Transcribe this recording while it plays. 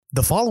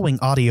The following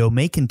audio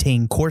may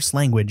contain coarse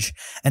language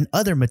and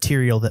other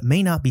material that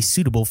may not be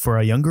suitable for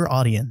a younger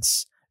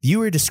audience.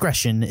 Viewer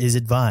discretion is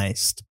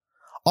advised.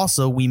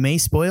 Also, we may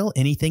spoil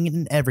anything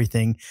and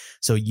everything,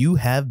 so you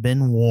have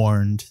been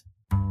warned.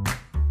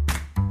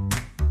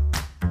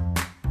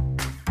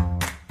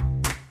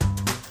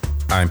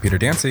 I'm Peter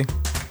Dancy.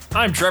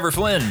 I'm Trevor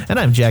Flynn. And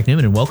I'm Jack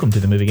Newman, and welcome to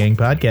the Movie Gang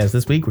Podcast.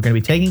 This week, we're going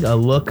to be taking a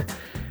look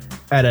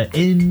at an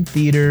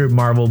in-theater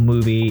Marvel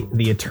movie,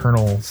 The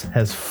Eternals,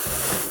 has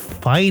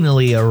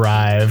finally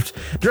arrived,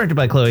 directed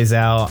by Chloe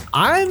Zhao.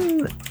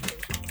 I'm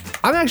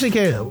actually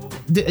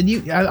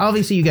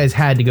obviously you guys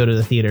had to go to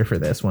the theater for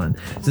this one,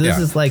 so this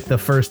is like the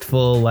first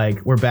full,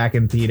 like, we're back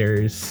in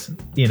theaters.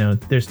 You know,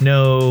 there's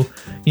no,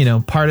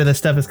 part of the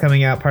stuff is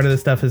coming out, part of the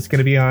stuff is going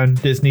to be on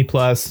Disney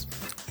Plus.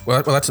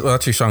 Well,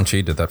 actually,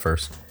 Shang-Chi did that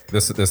first.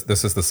 This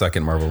is the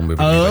second Marvel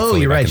movie. Oh,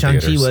 you're right.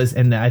 Shang-Chi was,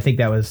 and I think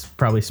that was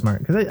probably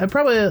smart because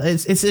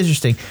it's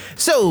interesting.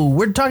 So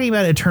we're talking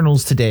about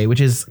Eternals today,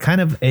 which is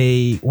kind of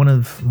one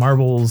of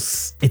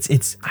Marvel's.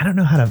 It's I don't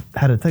know how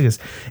to think this.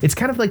 It's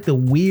kind of like the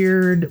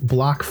weird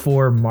Block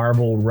 4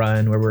 Marvel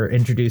run where we're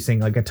introducing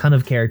like a ton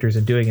of characters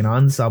and doing an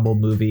ensemble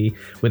movie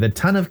with a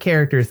ton of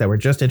characters that we're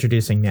just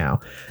introducing now.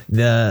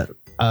 The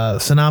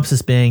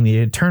synopsis being: the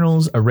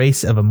Eternals, a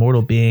race of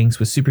immortal beings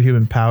with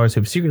superhuman powers who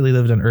have secretly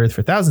lived on Earth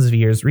for thousands of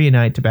years,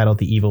 reunite to battle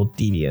the evil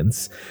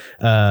deviants.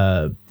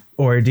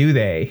 Or do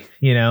they?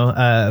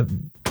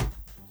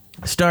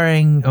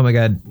 Starring, oh my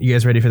God, you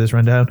guys ready for this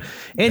rundown?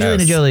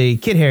 Angelina Jolie,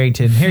 Kit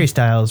Harington, Harry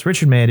Styles,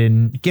 Richard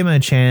Madden,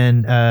 Gemma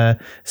Chan,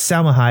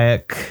 Salma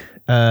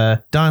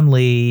Hayek, Don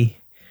Lee.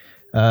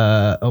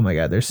 Oh my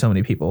God, there's so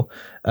many people.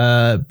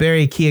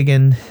 Barry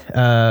Keoghan,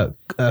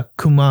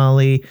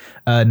 Kumali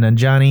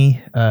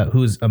Nanjiani,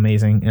 who's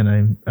amazing,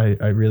 and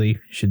I really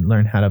should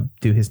learn how to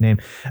do his name.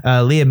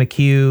 Leah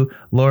McHugh,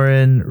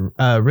 Lauren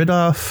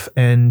Ridloff,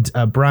 and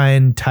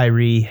Brian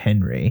Tyree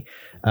Henry.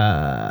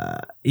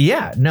 I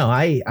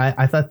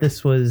thought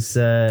this was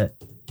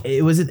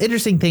it was an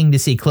interesting thing to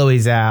see Chloe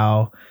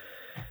Zhao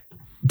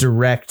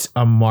direct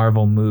a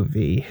Marvel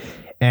movie,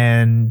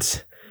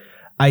 and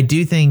I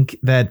do think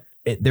that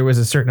there was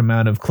a certain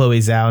amount of Chloe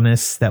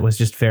Zhao-ness that was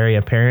just very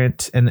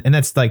apparent. And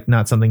that's like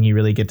not something you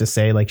really get to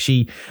say. Like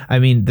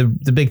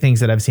the big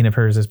things that I've seen of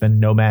hers has been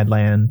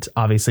Nomadland,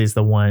 obviously, is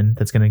the one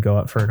that's going to go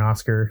up for an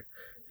Oscar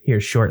here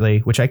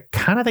shortly, which I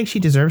kind of think she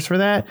deserves for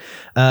that.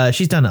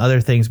 She's done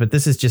other things, but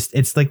this is just,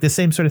 it's like the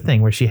same sort of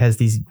thing where she has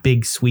these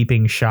big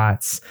sweeping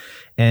shots,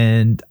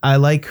 and I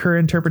like her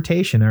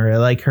interpretation, or I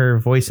like her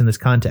voice in this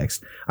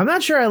context. I'm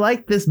not sure I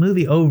like this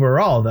movie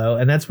overall though.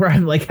 And that's where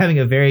I'm like having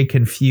a very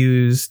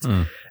confused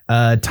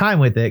time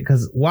with it,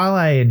 because while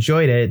I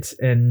enjoyed it,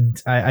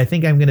 and I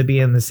think I'm going to be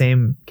in the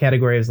same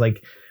category as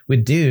like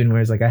with Dune, where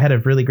it's like I had a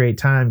really great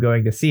time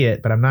going to see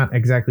it, but I'm not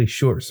exactly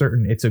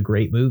certain it's a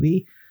great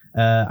movie.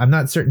 I'm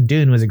not certain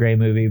Dune was a great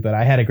movie, but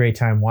I had a great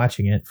time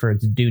watching it for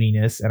its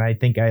Duniness, and I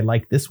think I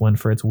like this one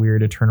for its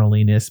weird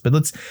eternaliness. But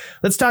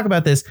let's talk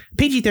about this.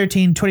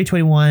 PG-13,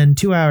 2021,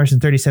 2 hours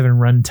and 37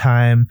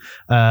 runtime.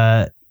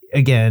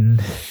 Again,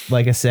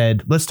 like I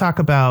said, let's talk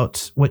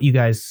about what you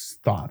guys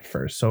thought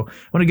first. So I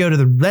want to go to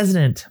the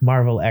resident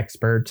Marvel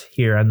expert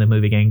here on the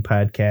Movie Gang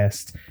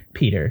Podcast,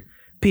 Peter.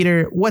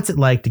 Peter, what's it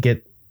like to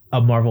get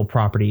a Marvel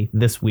property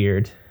this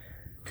weird?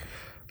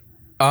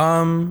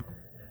 To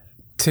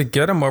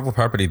get a Marvel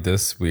property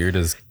this weird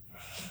is,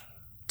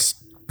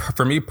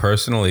 for me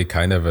personally,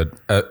 kind of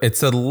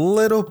it's a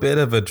little bit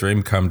of a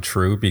dream come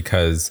true,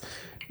 because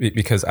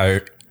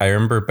I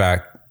remember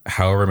back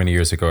however many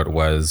years ago it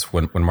was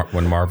when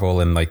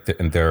Marvel and like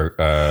their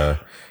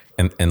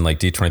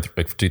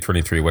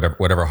D23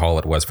 whatever hall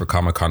it was for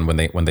Comic-Con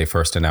when they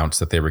first announced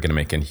that they were going to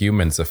make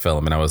Inhumans a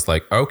film, and I was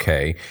like,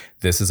 okay,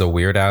 this is a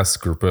weird ass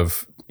group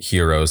of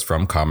heroes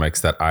from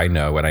comics that I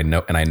know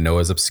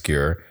is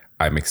obscure.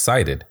 I'm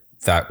excited.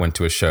 That went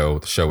to a show.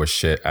 The show was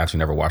shit. I actually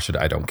never watched it.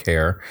 I don't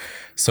care.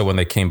 So when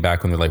they came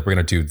back, when they're like, we're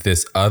going to do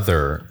this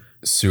other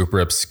super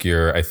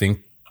obscure, I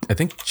think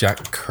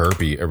Jack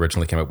Kirby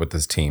originally came up with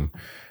this team,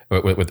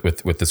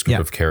 with this group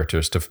of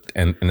characters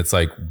and it's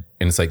like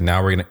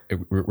now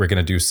we're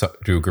gonna do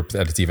a group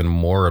that is even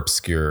more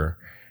obscure,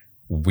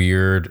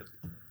 weird,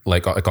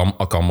 like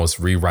almost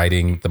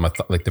rewriting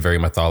the very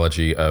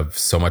mythology of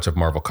so much of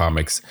Marvel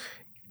Comics.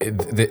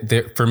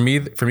 For me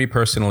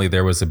personally,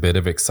 there was a bit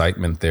of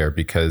excitement there,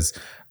 because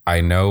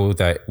I know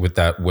that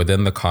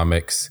within the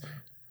comics,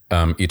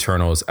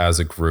 Eternals as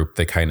a group,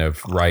 they kind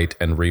of write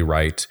and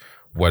rewrite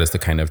what is the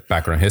kind of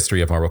background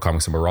history of Marvel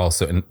Comics overall.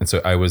 So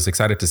I was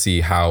excited to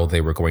see how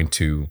they were going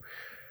to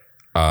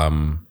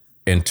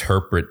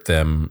interpret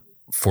them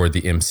for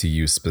the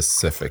MCU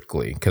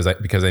specifically,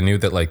 because I knew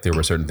that like there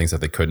were certain things that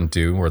they couldn't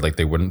do, or like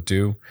they wouldn't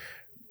do.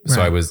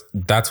 So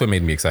that's what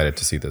made me excited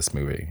to see this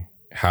movie.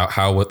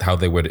 How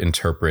they would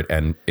interpret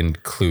and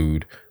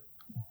include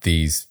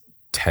these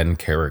 10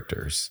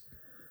 characters.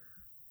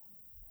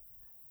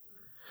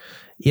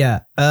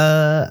 Yeah.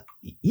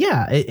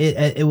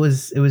 It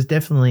was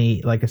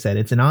definitely, like I said,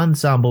 it's an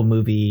ensemble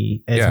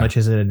movie as much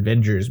as an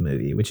Avengers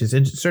movie, which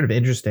is sort of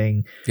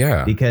interesting.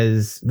 Yeah.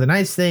 Because the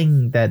nice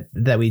thing that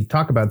we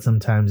talk about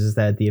sometimes is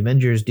that the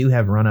Avengers do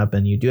have run up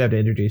and you do have to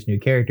introduce new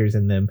characters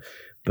in them,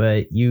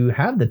 but you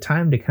have the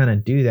time to kind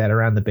of do that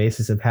around the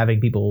basis of having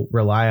people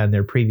rely on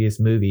their previous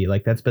movie.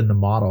 Like that's been the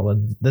model.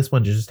 And this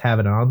one just have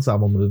an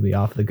ensemble movie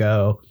off the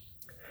go,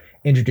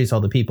 introduce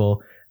all the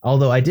people.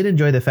 Although I did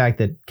enjoy the fact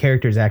that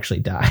characters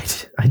actually died.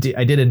 I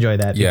did enjoy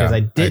that because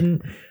I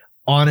didn't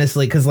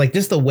honestly, because like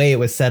just the way it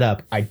was set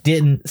up, I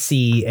didn't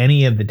see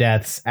any of the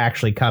deaths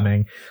actually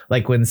coming.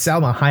 Like when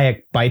Salma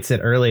Hayek bites it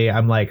early,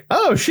 I'm like,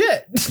 oh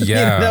shit.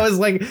 Yeah. That was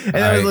like, and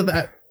that was with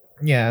that.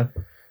 Yeah.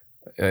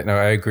 No,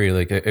 I agree.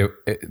 Like I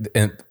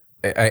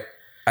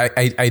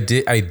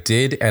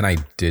did, and I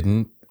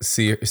didn't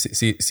see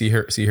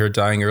her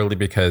dying early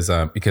because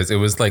it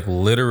was like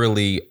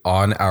literally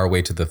on our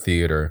way to the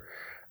theater.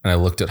 And I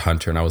looked at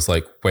Hunter and I was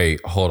like, wait,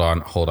 hold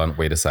on,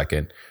 wait a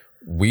second.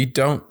 We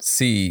don't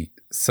see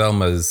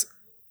Selma's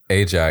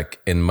Ajak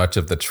in much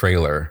of the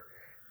trailer.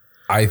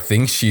 I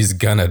think she's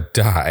gonna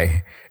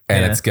die.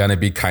 And it's gonna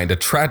be kind of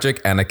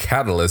tragic and a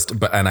catalyst,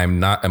 and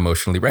I'm not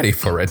emotionally ready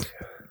for it.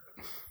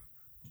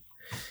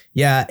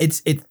 Yeah,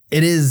 it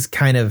is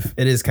kind of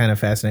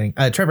fascinating.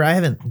 Trevor, I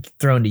haven't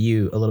thrown to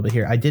you a little bit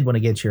here. I did want to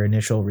get your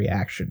initial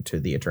reaction to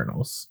the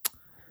Eternals.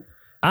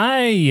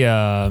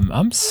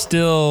 I'm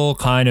still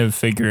kind of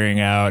figuring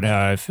out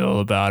how I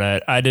feel about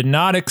it. I did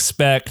not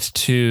expect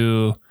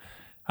to.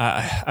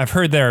 I've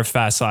heard there are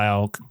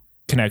facile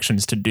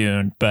connections to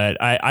Dune,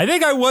 but I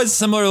think I was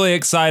similarly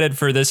excited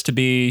for this to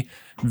be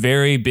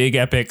very big,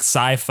 epic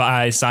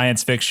sci-fi,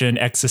 science fiction,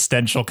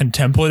 existential,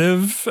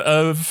 contemplative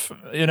of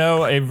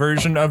a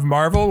version of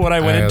Marvel. When I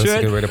went into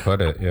that's it, a good way to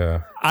put it.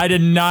 Yeah, I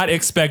did not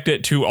expect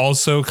it to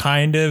also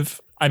kind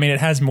of. I mean,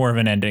 it has more of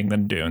an ending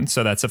than Dune,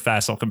 so that's a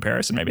facile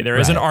comparison. Maybe there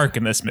is an arc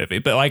in this movie,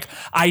 but like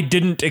I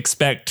didn't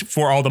expect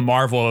for all the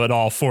Marvel at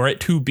all for it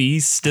to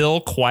be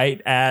still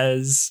quite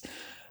as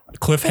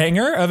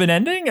cliffhanger of an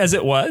ending as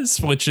it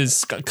was, which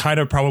is kind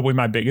of probably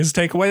my biggest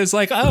takeaway. Is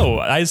like, oh,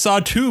 I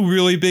saw two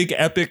really big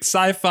epic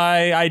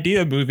sci-fi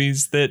idea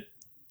movies that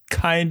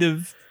kind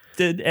of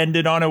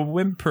ended on a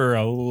whimper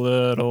a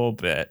little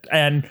bit,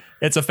 and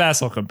it's a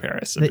facile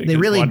comparison. They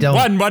really don't.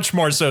 One much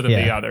more so than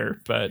the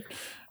other, but.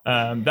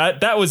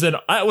 That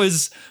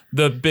was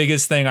the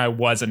biggest thing I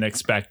wasn't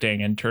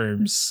expecting in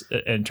terms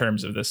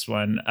of this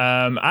one.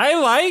 I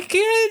like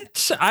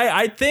it.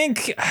 I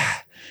think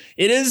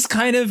it is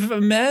kind of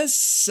a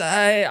mess.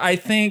 I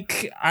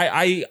think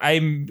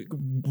I'm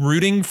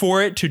rooting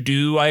for it to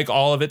do like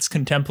all of its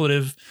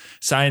contemplative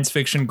science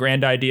fiction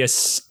grand idea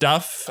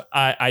stuff.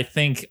 I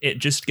think it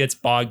just gets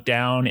bogged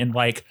down in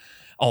like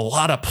a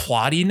lot of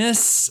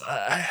plottiness,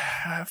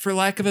 for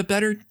lack of a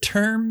better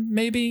term,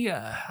 maybe.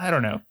 I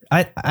don't know.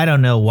 I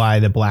don't know why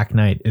the Black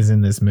Knight is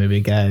in this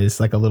movie, guys.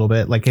 Like a little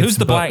bit. Like who's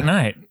the Black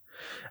Knight?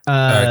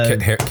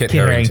 Kit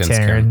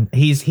Harington's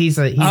He's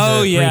a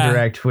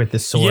redirect with the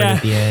sword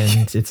at the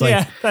end. It's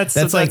like that's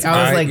like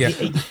I was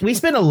like we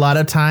spent a lot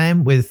of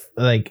time with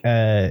like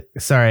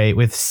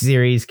with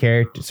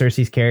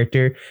Cersei's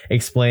character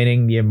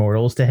explaining the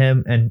Immortals to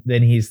him, and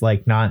then he's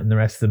like not in the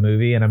rest of the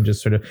movie, and I'm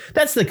just sort of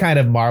that's the kind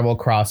of Marvel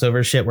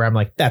crossover shit where I'm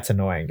like that's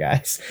annoying,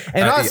 guys.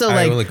 And also I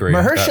like will agree.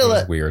 Mahershala, that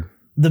was weird.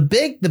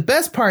 The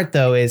best part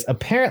though is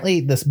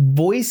apparently this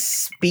voice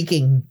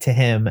speaking to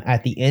him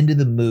at the end of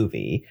the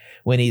movie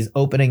when he's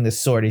opening the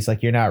sword, he's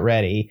like, "You're not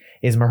ready,"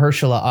 is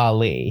Mahershala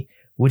Ali,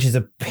 which is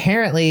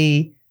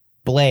apparently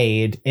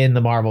Blade in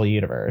the Marvel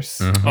universe.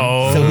 Mm-hmm.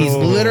 Oh, so he's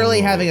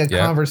literally having a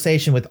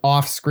conversation with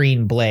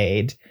off-screen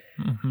Blade,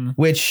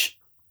 which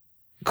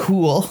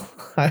cool.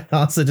 I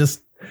also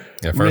just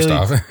first really,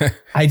 off,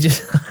 I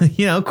just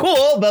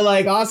cool, but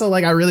like also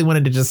like I really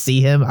wanted to just see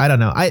him. I don't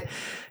know.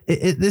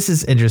 This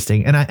is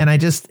interesting, and I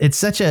just it's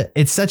such a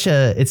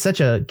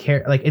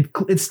like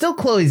it's still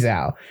Chloe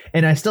Zhao,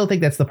 and I still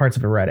think that's the parts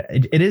of it right.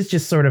 It is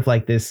just sort of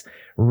like this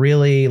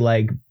really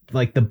like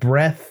the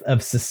breadth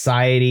of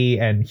society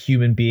and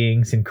human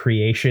beings and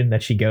creation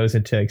that she goes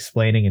into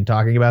explaining and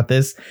talking about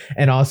this,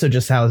 and also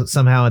just how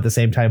somehow at the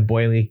same time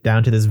boiling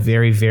down to this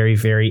very, very,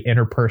 very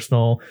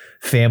interpersonal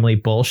family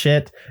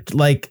bullshit,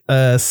 like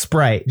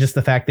Sprite, just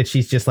the fact that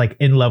she's just like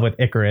in love with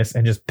Icarus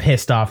and just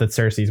pissed off that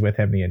Cersei's with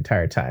him the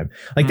entire time.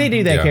 Like they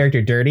do that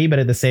character dirty, but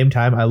at the same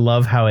time, I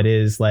love how it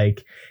is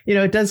like,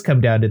 it does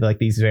come down to like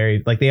these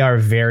very, like they are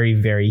very,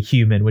 very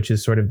human, which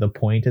is sort of the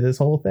point of this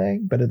whole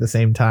thing. But at the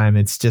same time,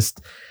 it's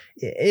just,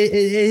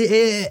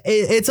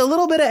 it's a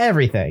little bit of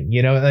everything,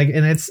 like,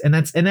 and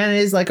that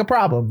is like a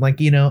problem. Like,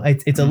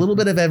 it's a little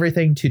bit of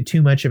everything to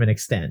too much of an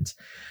extent.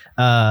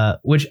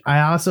 Which I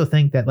also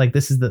think that like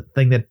this is the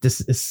thing that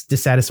is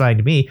dissatisfying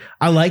to me.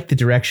 I like the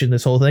direction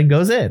this whole thing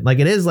goes in. Like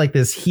it is like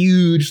this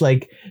huge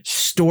like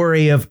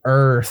story of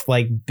Earth,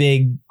 like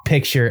big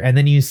picture, and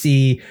then you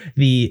see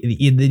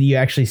you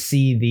actually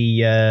see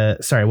the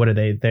sorry, what are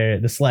they? They're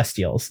the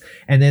Celestials,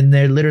 and then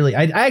they're literally.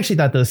 I actually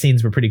thought those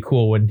scenes were pretty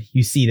cool when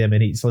you see them,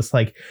 and it's just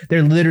like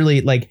they're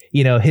literally like,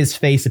 you know, his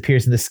face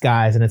appears in the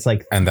skies, and it's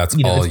like, and that's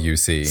all you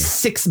see.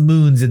 6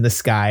 moons in the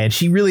sky, and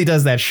she really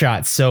does that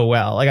shot so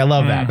well. Like I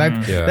love that.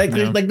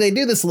 Like they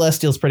do the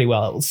Celestials pretty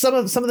well. Some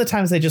of the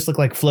times they just look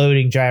like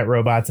floating giant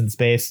robots in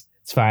space.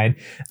 It's fine.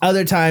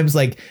 Other times,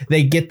 like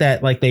they get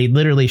that, like they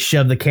literally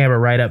shove the camera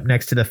right up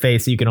next to the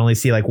face, so you can only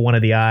see like one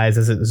of the eyes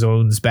as it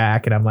zones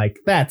back. And I'm like,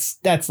 that's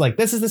like,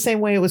 this is the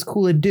same way it was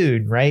cool in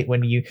Dune, right?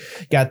 When you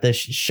got the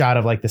shot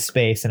of like the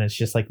space, and it's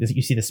just like this,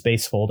 you see the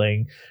space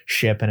folding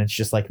ship, and it's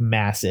just like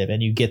massive,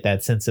 and you get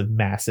that sense of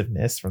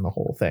massiveness from the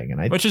whole thing.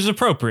 And which is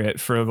appropriate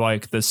for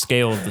like the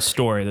scale of the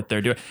story that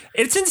they're doing.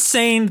 It's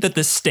insane that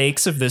the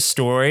stakes of this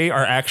story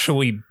are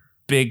actually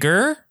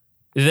bigger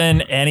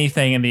than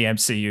anything in the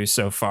MCU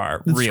so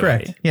far. That's really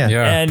correct. Yeah.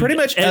 And pretty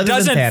much it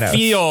doesn't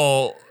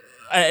feel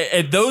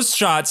those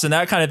shots and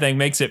that kind of thing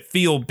makes it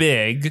feel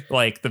big,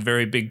 like the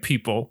very big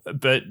people,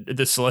 but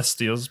the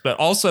Celestials, but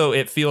also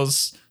it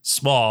feels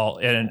small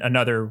in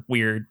another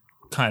weird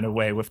kind of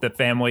way with the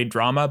family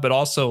drama, but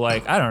also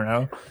like, I don't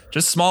know,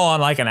 just small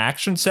on like an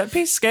action set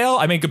piece scale.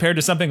 I mean, compared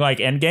to something like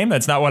Endgame,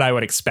 that's not what I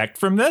would expect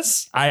from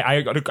this.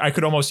 I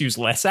could almost use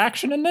less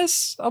action in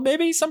this,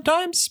 maybe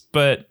sometimes,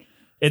 but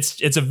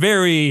it's a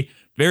very,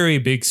 very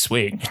big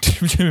swing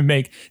to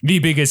make the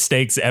biggest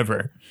stakes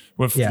ever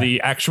with the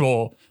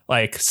actual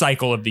like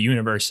cycle of the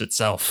universe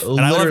itself. And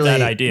I love that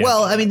idea.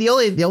 Well, I mean, the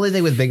only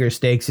thing with bigger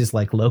stakes is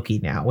like Loki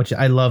now, which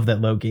I love that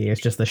Loki is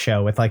just the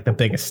show with like the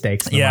biggest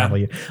stakes in the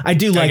Marvel. I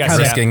do like how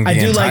I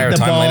do like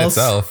the balls.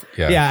 Itself.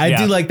 I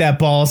do like that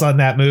balls on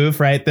that move,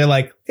 right? They're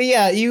like,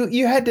 yeah,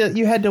 you had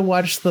to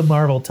watch the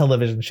Marvel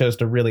television shows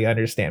to really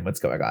understand what's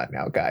going on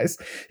now, guys.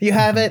 You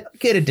haven't?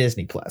 Get a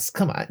Disney Plus.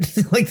 Come on.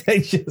 Like they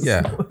just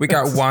we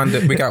got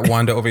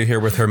Wanda over here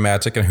with her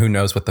magic, and who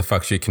knows what the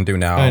fuck she can do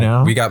now. I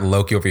know. We got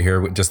Loki over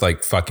here just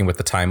like fucking with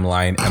the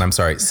timeline, and I'm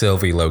sorry,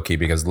 Sylvie Loki,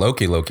 because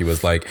Loki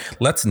was like,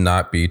 let's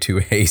not be too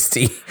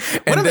hasty.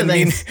 And then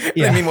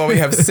meanwhile we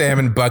have Sam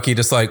and Bucky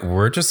just like,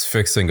 we're just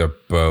fixing a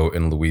boat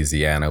in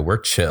Louisiana. We're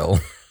chill.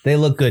 They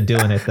look good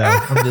doing it, though.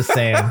 I'm just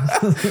saying.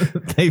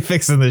 They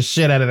fixing the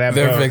shit out of that boat.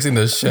 They're fixing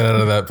the shit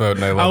out of that boat,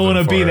 and I want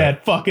to be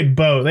that fucking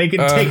boat. They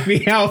can take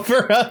me out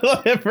for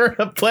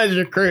a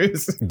pleasure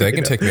cruise. They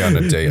can take me on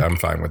a date. I'm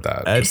fine with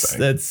that.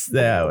 That's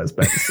I was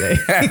about to say.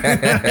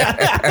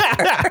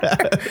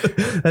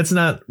 Let's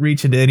not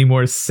reach into any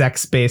more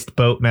sex-based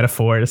boat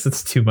metaphors.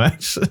 That's too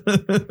much.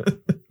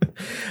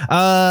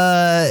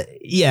 I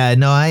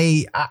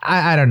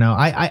don't know.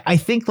 I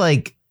think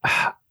like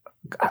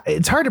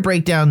it's hard to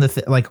break down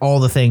like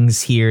all the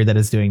things here that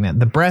is doing that.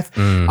 The breath,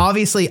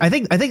 obviously, I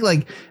think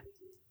like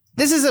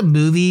this is a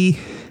movie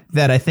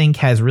that I think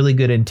has really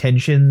good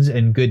intentions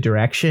and good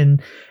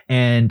direction,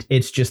 and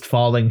it's just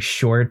falling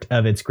short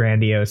of its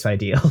grandiose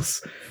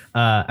ideals.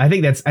 I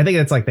think that's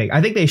like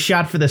I think they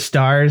shot for the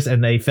stars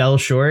and they fell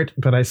short,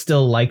 but I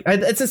still like.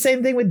 It's the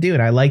same thing with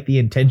Dune. I like the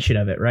intention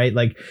of it, right?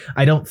 Like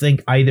I don't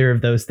think either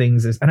of those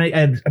things is, and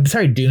I'm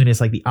sorry, Dune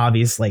is like the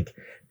obvious like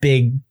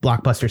big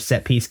blockbuster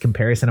set piece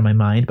comparison in my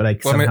mind, but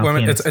it's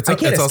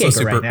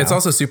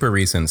also super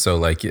recent, so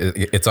like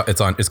it's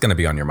going to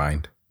be on your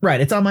mind. Right,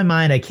 it's on my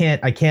mind. I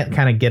can't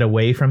kind of get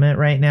away from it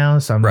right now,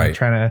 so I'm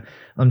trying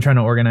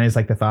to organize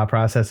like the thought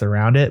process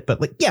around it.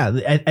 But like, yeah,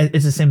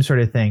 it's the same sort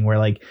of thing where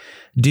like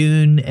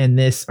Dune and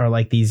this are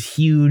like these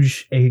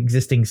huge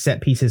existing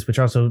set pieces, which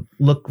also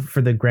look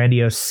for the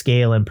grandiose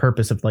scale and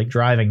purpose of like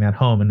driving that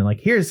home. And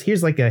like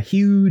here's like a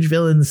huge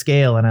villain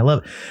scale, and I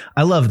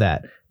love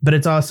that. But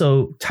it's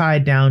also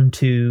tied down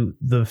to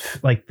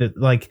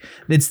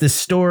it's the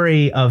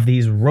story of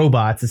these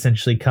robots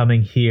essentially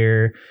coming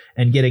here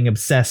and getting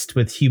obsessed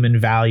with human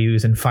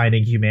values and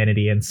finding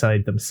humanity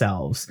inside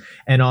themselves,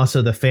 and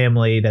also the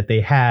family that they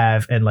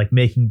have and like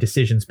making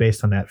decisions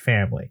based on that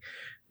family,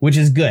 which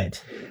is good.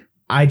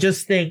 I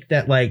just think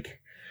that like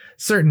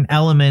certain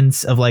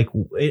elements of like,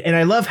 and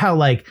I love how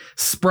like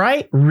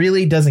Sprite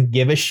really doesn't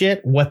give a shit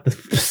what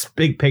the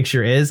big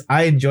picture is.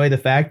 I enjoy the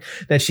fact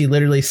that she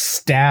literally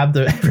stabbed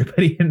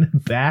everybody in the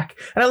back,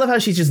 and I love how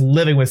she's just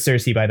living with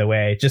Cersei, by the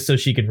way, just so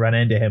she could run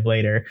into him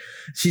later.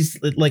 She's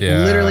like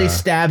literally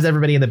stabs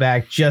everybody in the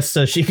back just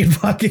so she can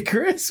fucking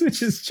Chris,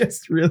 which is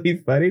just really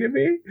funny to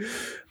me.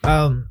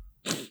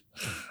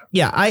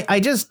 Yeah,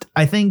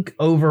 I think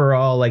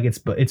overall, like it's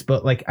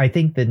like, I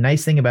think the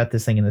nice thing about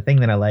this thing, and the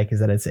thing that I like, is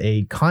that it's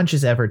a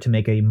conscious effort to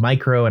make a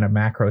micro and a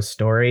macro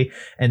story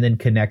and then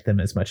connect them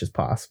as much as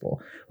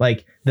possible.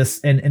 Like this,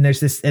 and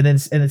there's this, and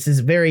it's this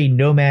very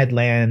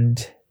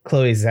Nomadland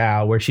Chloe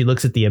Zhao, where she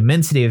looks at the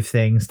immensity of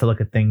things to look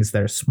at things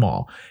that are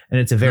small, and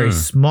it's a very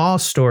small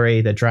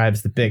story that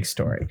drives the big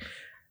story.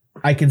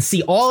 I can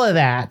see all of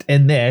that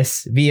in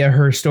this via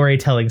her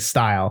storytelling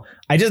style.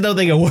 I just don't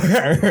think it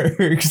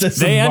works.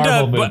 It's a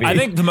Marvel movie. I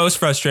think the most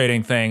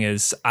frustrating thing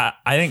is I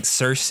think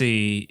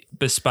Cersei,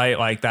 despite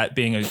like that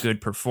being a good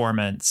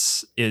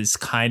performance, is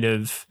kind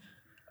of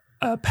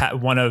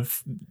one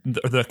of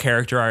the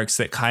character arcs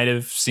that kind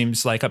of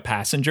seems like a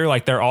passenger.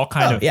 Like they're all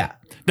kind of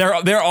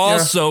they're all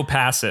so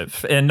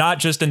passive, and not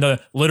just in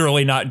the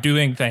literally not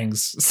doing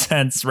things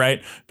sense,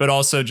 right? But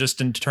also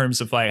just in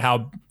terms of like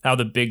how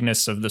the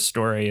bigness of the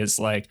story is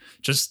like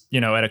just,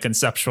 you know, at a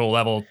conceptual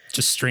level,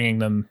 just stringing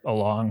them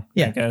along.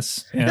 Yeah. I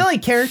guess. The only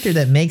character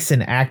that makes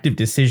an active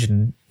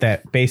decision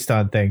that based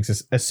on things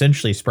is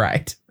essentially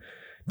Sprite.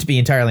 To be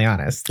entirely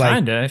honest, like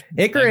Kinda.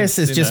 Icarus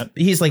is just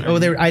he's like,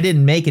 I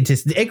didn't make it.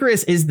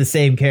 Icarus is the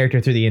same character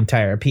through the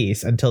entire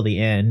piece until the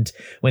end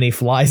when he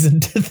flies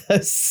into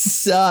the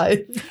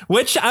sun.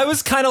 Which I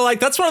was kind of like,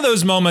 that's one of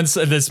those moments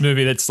of this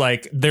movie that's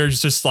like,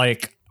 there's just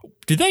like,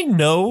 do they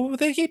know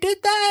that he did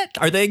that?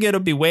 Are they going to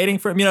be waiting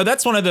for him? You know,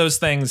 that's one of those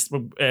things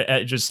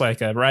at just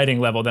like a writing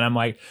level that I'm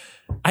like,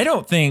 I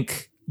don't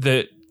think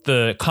that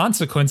the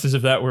consequences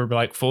of that were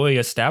like fully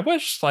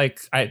established. Like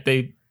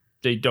they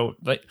don't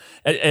like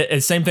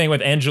same thing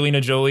with Angelina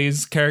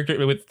Jolie's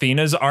character with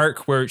Thena's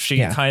arc, where she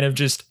kind of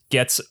just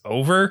gets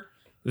over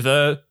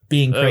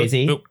being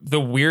crazy, the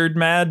weird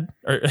mad,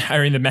 or I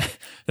mean the mad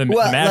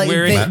like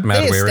weary.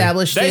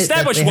 They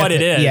established what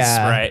it is,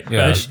 right?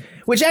 Yeah.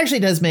 Which actually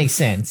does make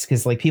sense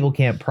because like people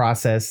can't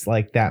process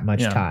like that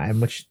much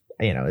time, which,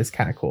 you know, is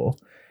kind of cool.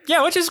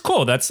 Yeah, which is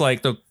cool. That's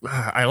like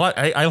I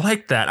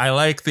like that. I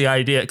like the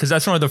idea, because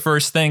that's one of the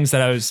first things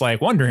that I was like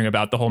wondering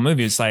about the whole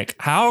movie. It's like,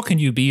 how can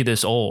you be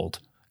this old?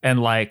 And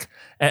like,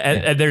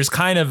 and there's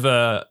kind of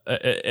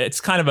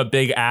it's kind of a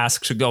big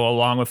ask to go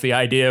along with the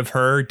idea of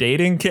her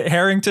dating Kit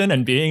Harington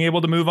and being able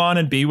to move on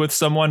and be with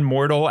someone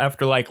mortal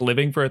after like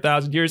living for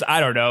 1,000 years. I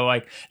don't know,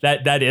 like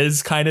that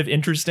is kind of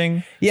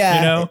interesting. Yeah,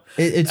 you know,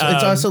 it's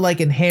also like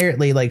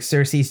inherently like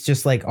Cersei's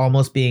just like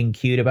almost being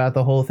cute about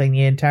the whole thing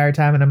the entire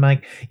time, and I'm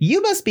like,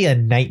 you must be a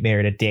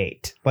nightmare to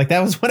date. Like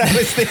that was what I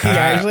was thinking.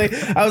 Actually,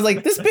 I was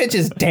like, this bitch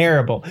is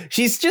terrible.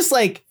 She's just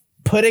like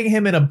putting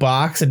him in a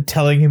box and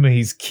telling him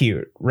he's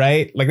cute,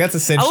 right? Like that's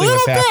essentially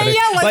what's happening.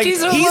 Yeah, like he's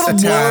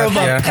more of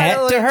a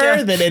pet to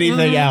her than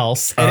anything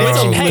else. And it's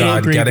Oh okay.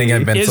 God, getting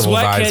Invincible is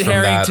what vibes Kit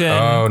from that. Harrington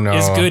Oh no,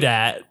 is good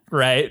at,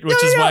 right?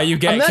 Which is why you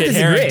get Kit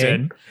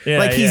Harington. Yeah,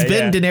 like he's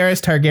been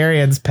Daenerys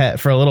Targaryen's pet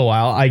for a little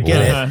while. I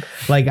get it.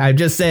 Like I'm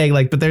just saying,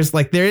 like, but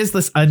there is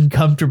this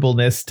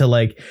uncomfortableness to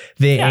like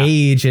the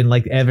age and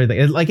like everything.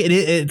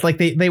 It's like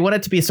they want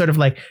it to be sort of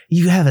like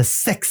you have a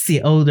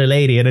sexy older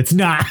lady, and it's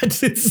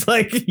not. It's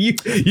like you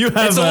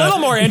have. It's a little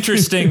more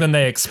interesting than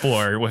they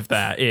explore with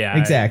that. Yeah,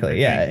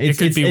 exactly. Yeah, it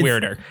could be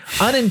weirder.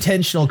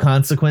 Unintentional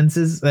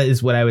consequences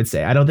is what I would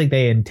say. I don't think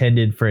they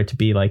intended for it to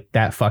be like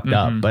that fucked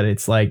up, but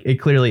it's like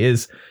it clearly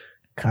is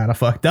kind of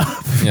fucked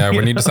up. Yeah,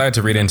 when you decided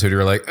to read into it, you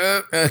were like,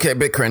 okay,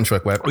 bit cringe,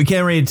 whip. We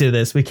can't read into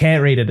this. We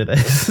can't read into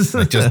this.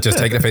 Like, just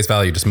take it at face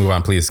value. Just move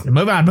on, please.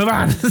 Move on.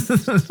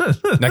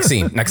 Next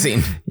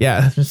scene.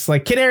 Yeah, just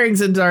like Kit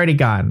Harington's already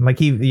gone. Like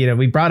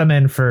we brought him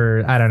in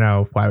for, I don't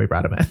know why we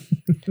brought him in.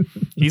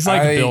 He's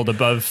like billed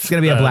above. It's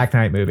gonna be a Black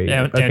Knight movie.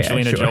 Yeah,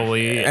 Angelina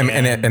Jolie. And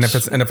if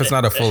it's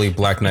not a fully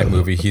Black Knight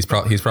movie, he's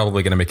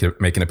probably gonna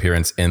make an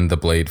appearance in the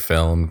Blade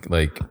film.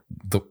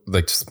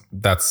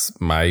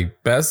 That's my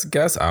best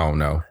guess. I don't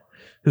know.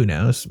 Who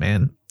knows,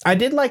 man? I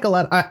did like a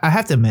lot. I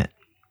have to admit,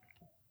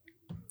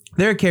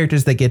 there are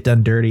characters that get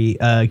done dirty.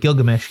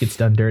 Gilgamesh gets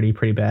done dirty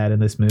pretty bad in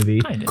this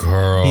movie.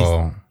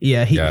 Girl.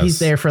 He's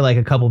there for like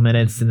a couple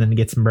minutes and then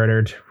gets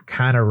murdered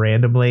kind of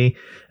randomly.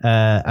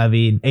 I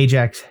mean,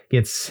 Ajax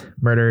gets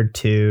murdered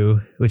too,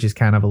 which is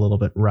kind of a little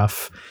bit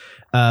rough.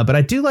 But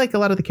I do like a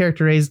lot of the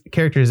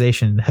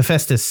characterization.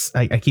 Hephaestus,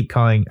 I keep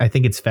calling. I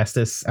think it's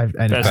Festus.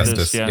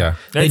 Festus, yeah.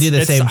 They do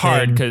the same thing. It's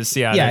hard because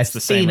it's the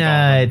same.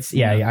 Athena. It's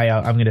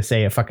I'm gonna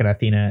say a fucking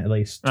Athena at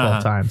least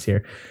 12 times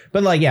here.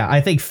 But like,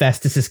 I think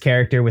Festus's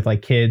character with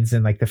like kids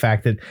and like the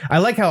fact that I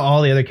like how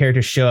all the other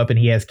characters show up and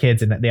he has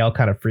kids and they all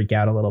kind of freak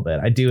out a little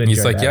bit. I do enjoy.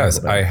 He's like, that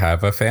yes, I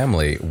have a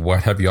family.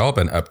 What have y'all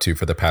been up to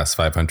for the past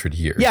 500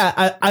 years?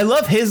 Yeah, I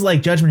love his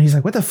like judgment. He's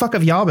like, what the fuck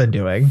have y'all been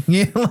doing?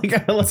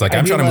 It's like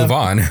I'm trying to move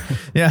on.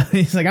 Yeah,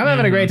 he's like, I'm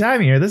having a great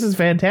time here. This is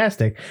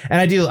fantastic. And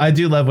I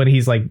do love when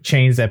he's like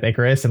chains up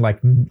Icarus and like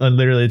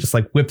literally just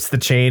like whips the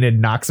chain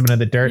and knocks him into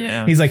the dirt.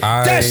 Yeah. He's like,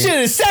 that shit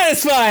is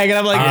satisfying. And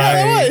I'm like,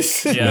 yeah, it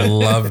was. I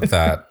love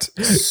that.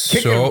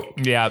 So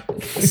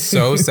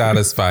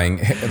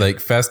satisfying. Like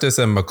Festus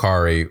and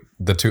Makari,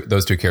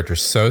 those two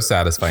characters, so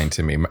satisfying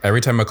to me. Every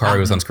time Makari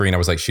was on screen, I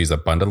was like, she's a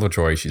bundle of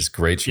joy. She's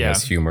great. She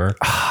has humor.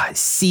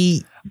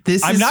 See,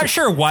 I'm not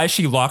sure why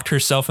she locked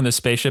herself in the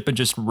spaceship and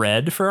just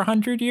read for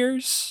 100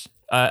 years.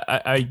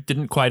 I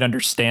didn't quite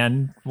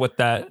understand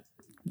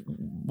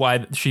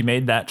why she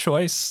made that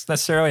choice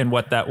necessarily and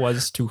what that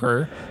was to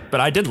her.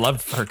 But I did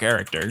love her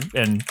character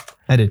and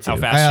I did too. How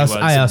fast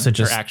I also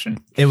just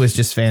action. It was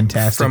just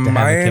fantastic to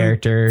have a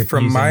character.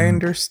 From my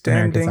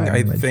understanding,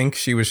 I think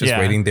she was just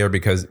waiting there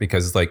because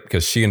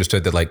she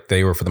understood that like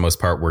they were for the most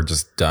part were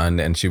just done,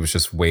 and she was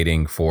just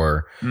waiting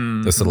for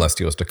the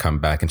Celestials to come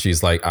back. And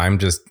she's like, I'm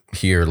just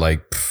here,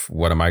 like,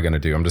 what am I gonna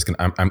do?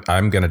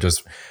 I'm gonna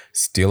just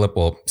steal it,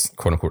 well,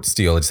 quote unquote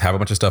steal, just have a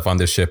bunch of stuff on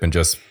this ship and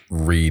just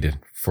read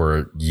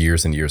for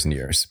years and years and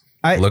years.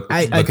 Look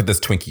at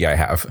this Twinkie I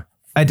have.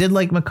 I did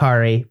like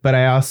Makari, but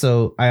I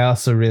also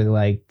really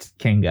liked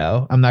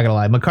Kingo. I'm not gonna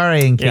lie,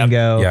 Makari and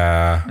Kingo.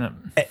 Yeah.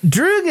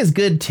 Droog is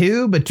good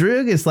too, but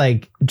Droog is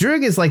like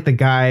the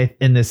guy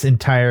in this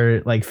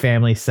entire like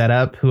family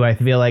setup who I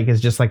feel like is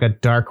just like a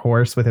dark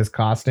horse with his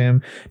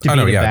costume to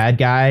be the bad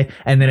guy,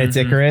 and then it's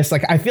Icarus.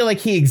 Like I feel like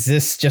he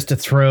exists just to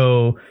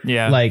throw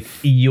like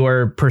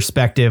your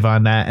perspective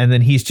on that, and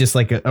then he's just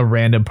like a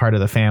random part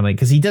of the family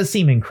because he does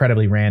seem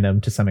incredibly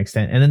random to some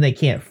extent, and then they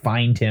can't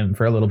find him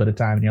for a little bit of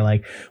time, and you're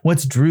like,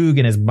 what's Droog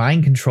and his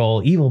mind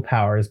control evil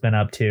power has been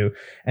up to?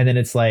 And then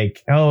it's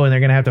like, oh, and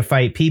they're gonna have to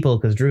fight people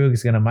because Droog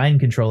is gonna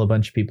mind control a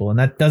bunch of people, and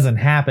that doesn't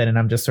happen. And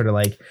I'm just sort of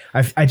like,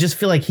 I just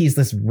feel like he's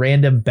this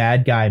random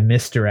bad guy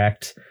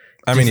misdirect.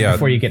 I mean,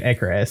 before you get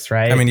Icarus,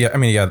 right?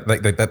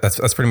 Like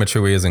that's pretty much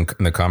who he is in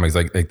the comics.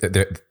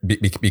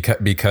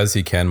 Because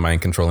he can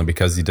mind control and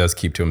because he does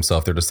keep to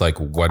himself, they're just like,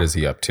 what is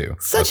he up to?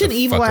 Such an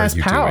evil ass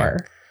power.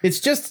 It's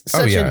just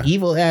such an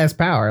evil ass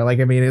power. Like,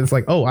 I mean, it's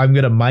like, oh, I'm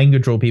going to mind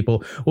control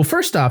people. Well,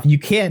 first off, you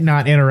can't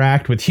not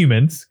interact with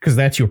humans because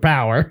that's your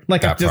power.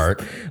 Like, that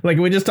part. Like,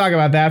 we just talk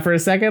about that for a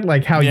second.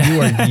 Like how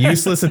you are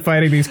useless at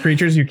fighting these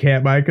creatures you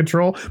can't mind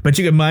control, but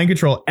you can mind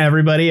control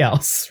everybody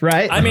else,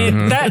 right? I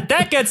mean,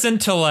 that gets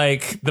into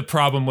like the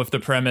problem with the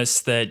premise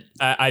that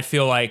I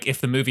feel like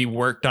if the movie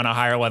worked on a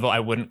higher level,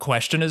 I wouldn't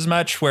question as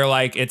much, where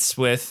like it's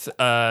with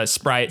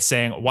Sprite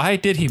saying, why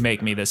did he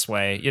make me this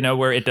way? You know,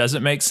 where it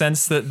doesn't make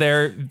sense that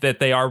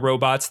they are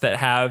robots that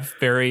have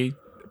very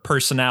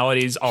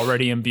personalities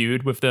already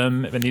imbued with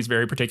them and these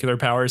very particular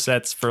power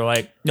sets for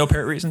like no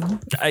apparent reason,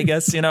 I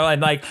guess, you know.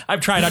 And like I'm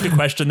trying not to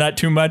question that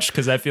too much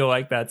because I feel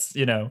like that's,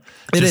 you know,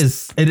 it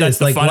is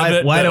like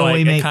why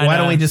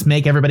don't we just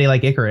make everybody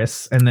like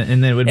Icarus and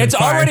then it would be it's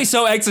fine. Already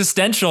so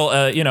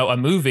existential, you know, a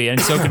movie and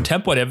so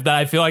contemplative that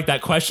I feel like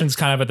that question's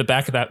kind of at the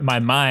back of my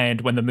mind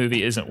when the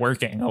movie isn't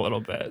working a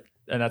little bit,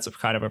 and that's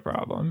kind of a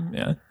problem.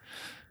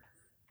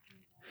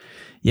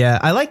 Yeah,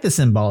 I like the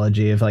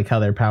symbology of like how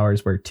their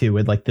powers work too,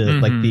 with like the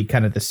like the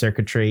kind of the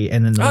circuitry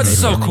and then that's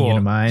so cool.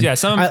 Unimind. Yeah,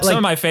 some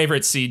of my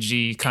favorite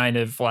CG kind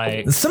of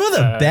like some of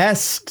the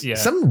best,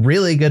 some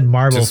really good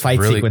Marvel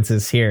fight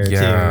sequences here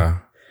too.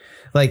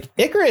 Like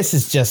Icarus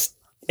is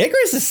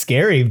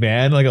scary,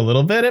 man. Like a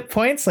little bit at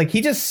points. Like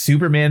he just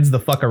Supermans the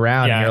fuck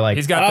around. And you're like,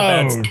 he's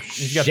got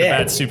the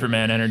bad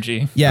Superman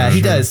energy. Yeah, he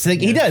does.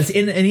 Like, he does,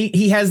 and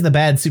he has the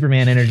bad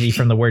Superman energy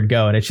from the word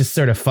go, and it's just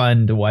sort of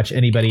fun to watch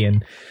anybody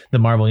in the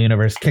Marvel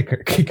universe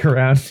kick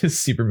around his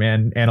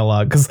Superman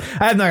analog. Because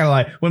I'm not gonna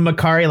lie, when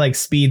Makari like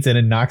speeds in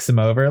and knocks him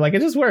over, like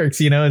it just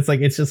works. You know, it's like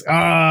it's just like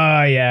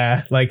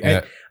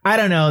I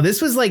don't know. This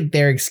was like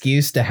their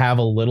excuse to have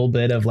a little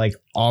bit of like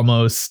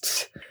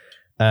almost.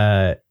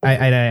 I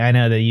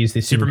know they used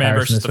the Superman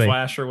versus the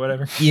Flash or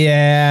whatever.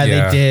 Yeah,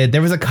 they did.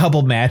 There was a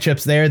couple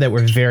matchups there that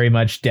were very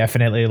much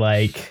definitely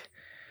like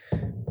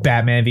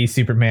Batman v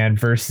Superman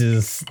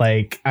versus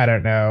like I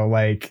don't know,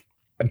 like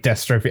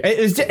Deathstroke.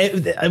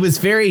 It was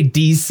very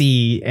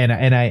DC and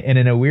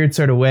in a weird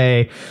sort of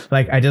way,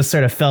 like I just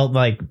sort of felt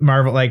like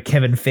Marvel, like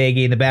Kevin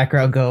Feige in the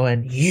background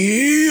going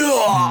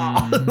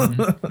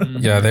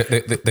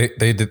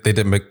they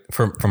did make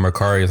from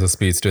Makari as a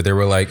speedster. They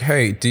were like,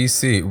 hey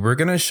DC, we're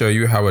gonna show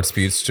you how a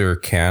speedster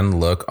can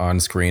look on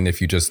screen if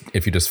you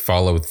just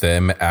follow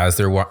them as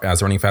they're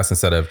running fast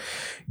instead of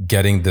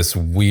getting this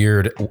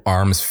weird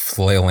arms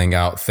flailing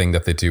out thing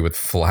that they do with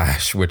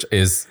Flash, which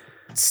is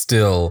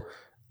still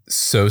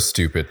so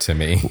stupid to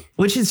me.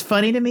 Which is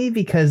funny to me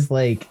because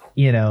like,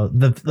 you know,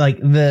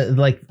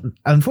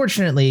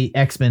 unfortunately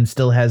X-Men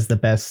still has the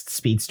best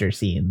speedster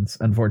scenes,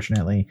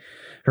 unfortunately,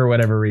 for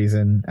whatever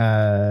reason.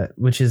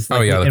 Which is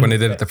like, like when they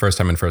did it the first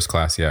time in First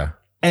Class,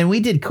 And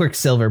we did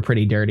Quicksilver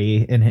pretty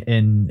dirty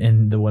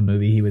in the one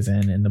movie he was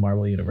in the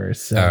Marvel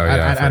universe. So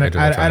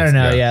I don't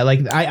know. Yeah,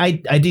 like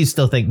I do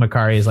still think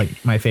Makari is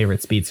like my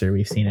favorite speedster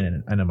we've seen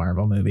in a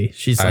Marvel movie.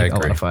 She's like a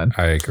lot of fun.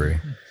 I agree.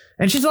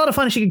 And she's a lot of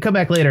fun. She can come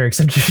back later,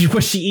 except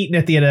was she eaten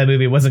at the end of that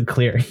movie? It wasn't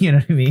clear. You know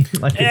what I mean?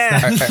 Like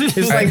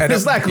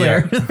it's not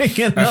clear.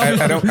 You know?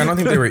 I don't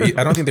think they were.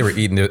 I don't think they were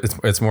eaten.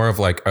 It's more of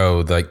like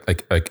Arishem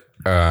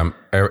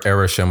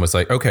was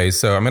like, okay,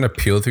 so I'm gonna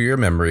peel through your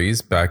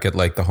memories back at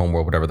like the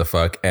homeworld, whatever the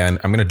fuck, and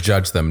I'm gonna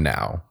judge them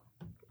now.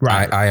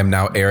 Right. I am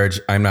now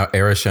I'm now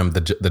Arishem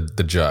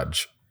the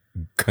judge.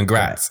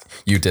 Congrats,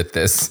 you did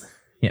this.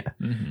 Yeah,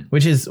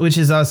 which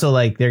is also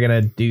like they're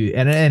gonna do,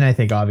 and I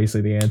think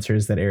obviously the answer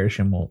is that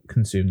Arishem won't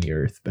consume the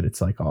Earth, but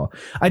it's like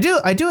I do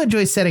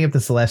enjoy setting up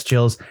the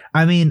Celestials.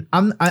 I mean,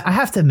 I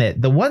have to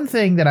admit the one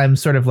thing that I'm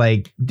sort of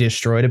like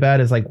destroyed about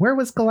is like where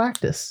was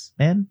Galactus,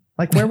 man?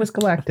 Like where was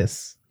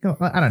Galactus?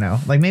 I don't know.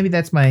 Like maybe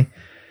that's my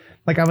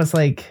like I was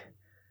like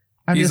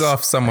He's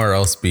off somewhere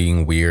else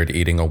being weird,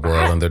 eating a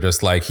world, and they're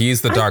just like,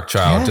 he's the dark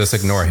child. Just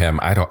ignore him.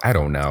 I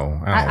don't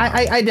know.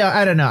 I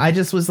don't know. I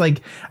just was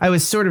like, I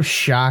was sort of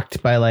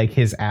shocked by like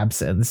his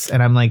absence,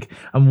 and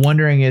I'm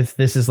wondering if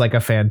this is like a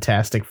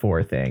Fantastic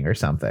Four thing or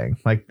something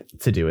like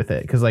to do with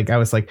it. Because like I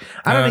was like,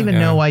 I don't even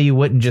know why you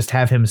wouldn't just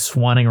have him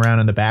swanning around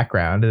in the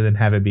background and then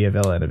have it be a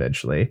villain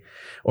eventually,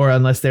 or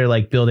unless they're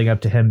like building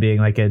up to him being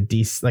like an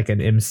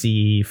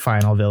MC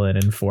final villain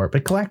in 4.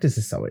 But Galactus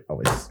is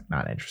always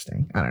not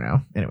interesting. I don't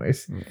know.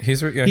 Anyways.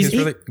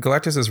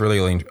 Galactus is really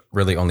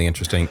only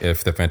interesting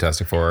if the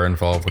Fantastic Four are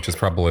involved, which is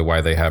probably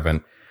why they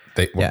haven't.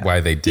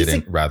 Why they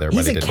didn't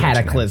he's a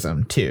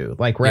cataclysm too,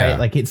 like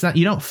like it's not,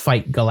 you don't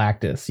fight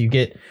Galactus,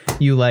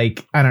 you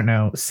like I don't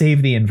know,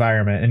 save the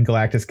environment and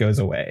Galactus goes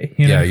away,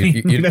 you know?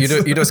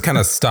 You just kind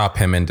of stop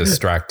him and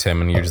distract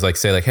him, and you just like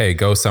say like, hey,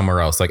 go somewhere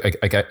else. Like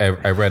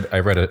I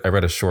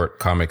read a short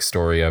comic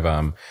story of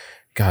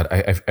God,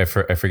 I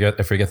forget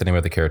the name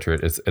of the character.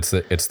 It's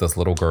this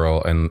little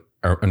girl, and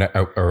or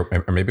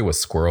maybe it was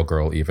Squirrel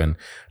Girl even,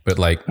 but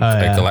like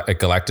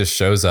Galactus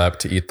shows up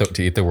to eat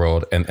the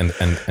world,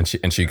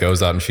 and she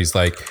goes out and she's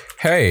like,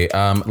 hey,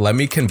 let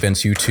me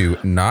convince you to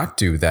not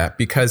do that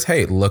because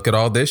hey, look at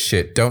all this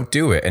shit, don't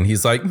do it. And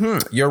he's like,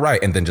 you're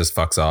right, and then just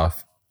fucks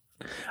off.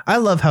 I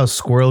love how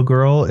Squirrel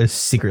Girl is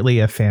secretly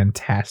a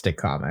fantastic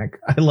comic.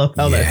 I love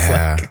how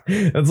that's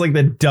like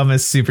the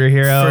dumbest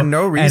superhero for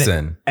no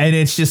reason. And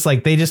it's just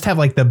like they just have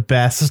like the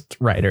best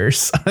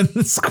writers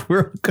on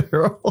Squirrel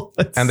Girl.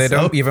 And they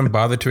don't even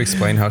bother to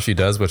explain how she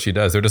does what she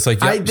does. They're just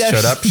like, yep,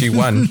 shut up, she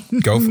won.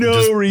 Go for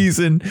no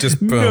reason. Just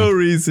boom. No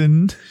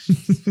reason.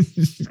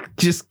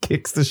 Just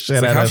kicks the shit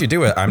out of how'd she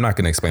do it? I'm not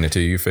going to explain it to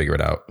you. You figure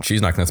it out. She's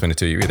not going to explain it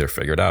to you either.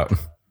 Figure it out.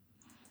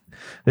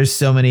 There's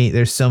so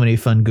many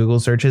fun Google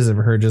searches of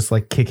her just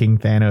like kicking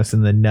Thanos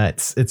in the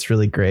nuts. It's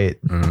really great.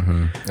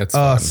 It's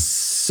fun.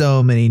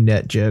 So many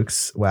nut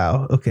jokes.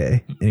 Wow.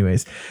 Okay.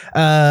 Anyways,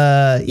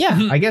 I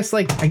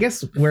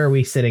guess where are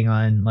we sitting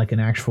on like an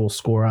actual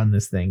score on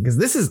this thing? Because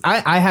this is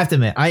I have to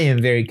admit I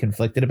am very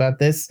conflicted about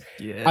this.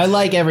 Yeah. I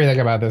like everything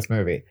about this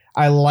movie.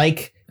 I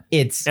like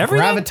its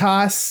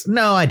gravitas.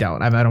 No, I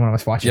don't. I don't want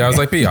to watch it. Yeah, I was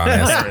like, be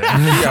honest.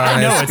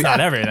 No, it's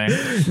not everything.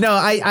 No,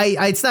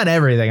 it's not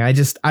everything.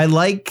 I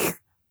like.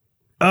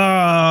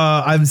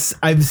 I'm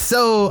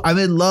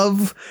in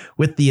love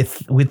with the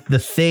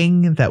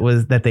thing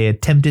that they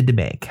attempted to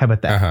make. How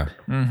about that?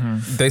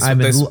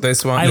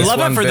 I love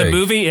it for the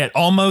movie. It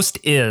almost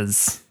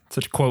is.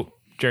 Such a quote,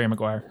 Jerry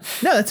Maguire.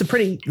 No, that's a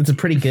pretty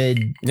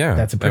good. Yeah,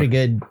 that's a pretty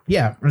good.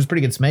 Yeah, it was a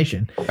pretty good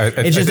summation. I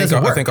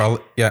think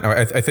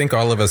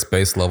all of us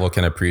base level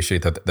can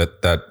appreciate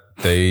that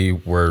they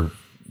were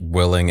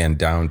willing and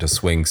down to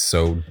swing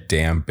so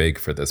damn big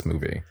for this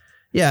movie.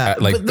 Yeah,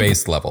 at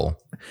base level.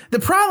 The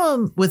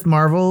problem with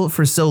Marvel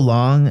for so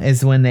long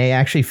is when they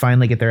actually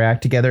finally get their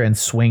act together and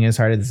swing as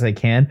hard as they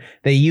can,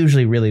 they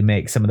usually really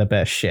make some of the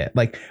best shit.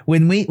 Like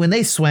when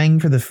they swang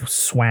for the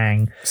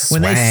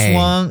when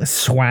they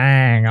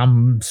swang,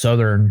 I'm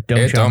Southern.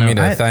 It don't mean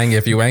a thing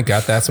if you ain't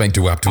got that swing.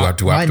 Do up.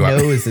 My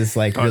nose is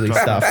like really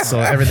stuffed, so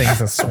everything is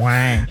a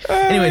swang.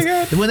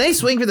 Anyways, when they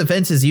swing for the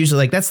fences, usually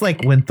like that's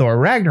like when Thor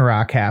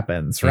Ragnarok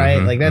happens,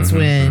 right? Like that's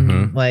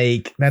when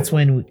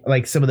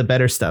like some of the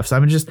better stuff. So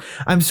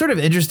I'm sort of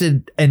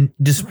interested and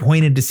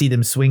disappointed to see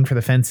them swing for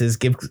the fences,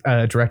 give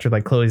a director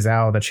like Chloe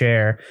Zhao the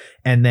chair,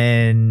 and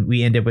then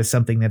we end up with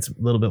something that's a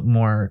little bit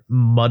more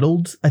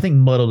muddled. I think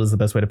muddled is the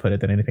best way to put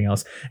it than anything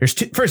else.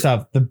 First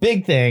off, the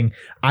big thing,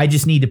 I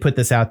just need to put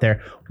this out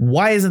there.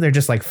 Why isn't there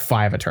just like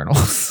 5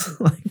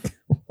 Eternals?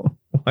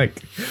 Like,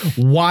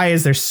 why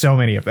is there so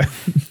many of them?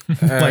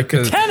 Like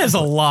 10 is a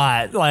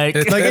lot. Like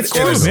it's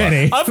too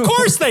many. Of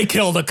course they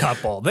killed a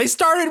couple. They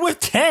started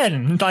with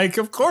 10. Like,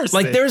 of course.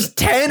 Like there's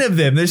 10 of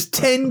them. There's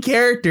 10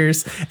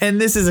 characters,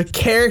 and this is a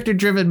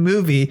character-driven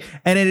movie.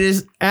 And it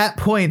is at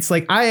points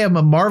like I am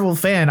a Marvel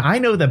fan. I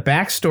know the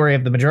backstory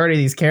of the majority of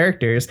these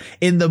characters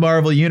in the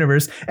Marvel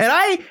universe,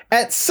 and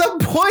at some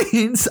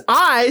points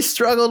I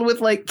struggled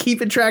with like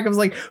keeping track of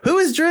like who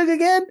is Droog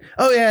again?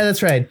 Oh yeah,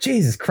 that's right.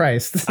 Jesus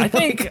Christ. I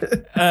think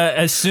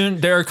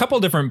there are a couple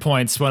different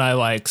points when I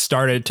like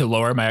started to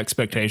lower my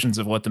expectations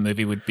of what the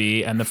movie would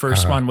be, and the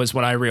first one was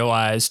when I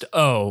realized,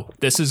 oh,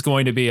 this is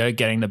going to be a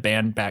getting the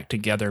band back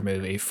together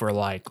movie for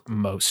like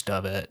most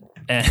of it.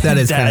 And that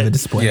is kind of a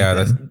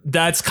disappointment. Yeah,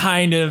 that's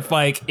kind of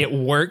like it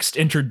works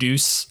to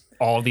introduce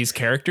all these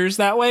characters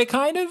that way,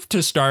 kind of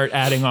to start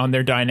adding on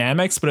their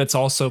dynamics, but it's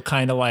also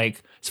kind of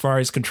like as far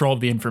as control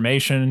of the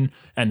information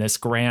and this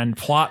grand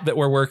plot that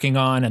we're working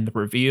on and the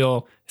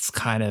reveal, it's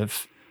kind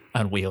of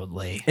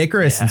unwieldy.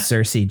 Icarus and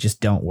Cersei just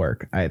don't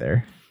work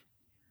either.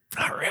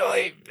 Not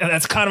really. And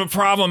that's kind of a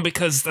problem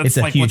because that's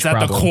like what's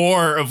at the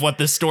core of what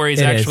this story is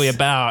actually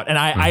about. And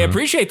I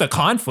appreciate the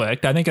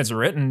conflict. I think it's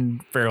written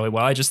fairly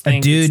well. I just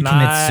think a dude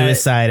commits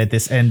suicide at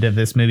this end of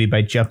this movie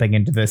by jumping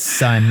into the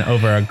sun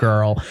over a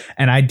girl.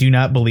 And I do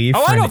not believe.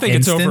 I don't think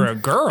it's over a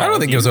girl. I don't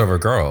think it was over a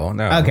girl.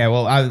 No. Okay.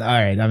 Well, all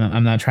right.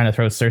 I'm not trying to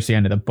throw Cersei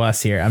under the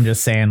bus here. I'm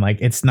just saying like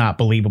it's not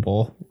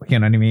believable. You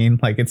know what I mean?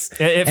 Like it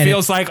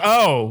feels like,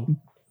 oh,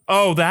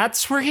 Oh,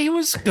 that's where he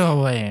was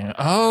going.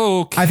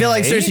 Oh, okay. I feel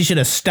like Cersei should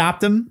have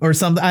stopped him or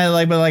something. In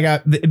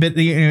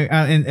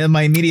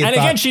my immediate and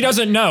thought, again, she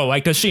doesn't know.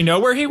 Like, does she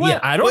know where he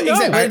went? I don't know.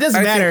 Exactly. It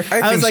doesn't matter.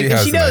 I was like, if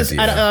she knows,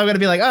 idea. I'm going to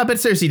be like, oh, but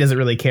Cersei doesn't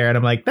really care. And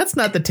I'm like, that's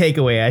not the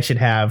takeaway I should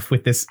have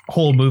with this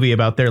whole movie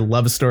about their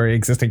love story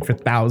existing for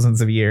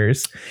thousands of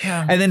years.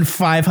 Yeah. And then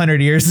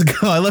 500 years ago,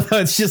 I love how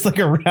it's just like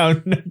a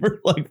round number,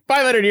 like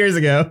 500 years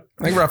ago,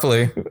 Like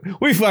roughly.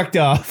 we fucked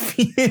off,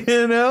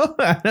 you know?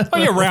 Oh,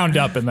 you round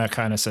up in that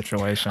kind of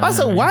situation.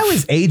 Also, why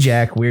was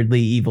Ajax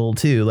weirdly evil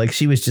too? Like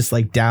she was just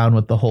like down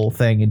with the whole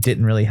thing and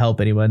didn't really help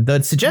anyone. Though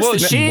it suggests Well,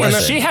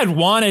 that she she had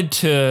wanted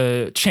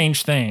to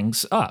change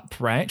things up,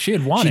 right? She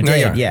had wanted She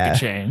did, to yeah. make a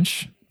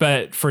change,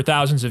 but for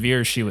thousands of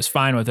years she was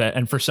fine with it,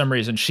 and for some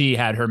reason she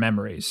had her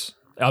memories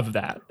of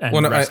that. And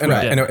Well, no, the rest I of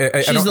it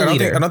didn't. She's the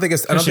leader. I don't think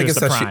it's She was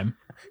the that she. prime.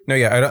 No,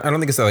 yeah, I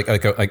don't think it's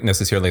like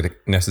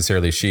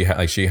necessarily she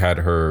had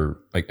her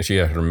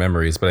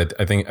memories, but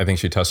I think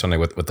she touched on it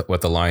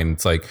with the line.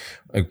 It's like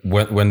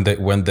when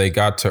they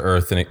got to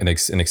Earth and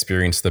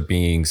experienced the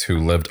beings who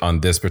lived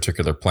on this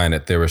particular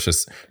planet, there was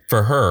just,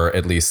 for her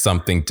at least,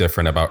 something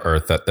different about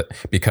Earth that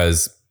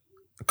because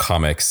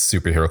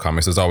superhero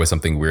comics, there's always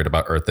something weird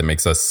about Earth that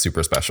makes us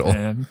super special.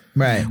 And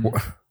right.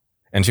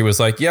 And she was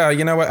like, yeah,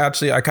 you know what?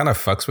 Actually, I kind of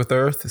fucks with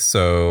Earth.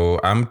 So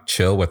I'm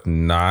chill with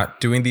not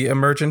doing the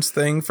emergence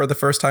thing for the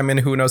first time in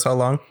who knows how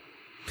long.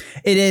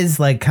 It is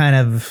like kind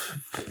of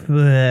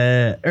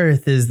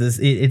Earth is this.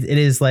 It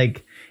is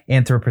like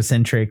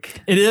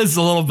anthropocentric. it is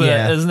a little bit,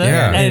 Yeah. isn't it?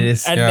 Yeah. And, It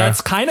is. and Yeah.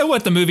 that's kind of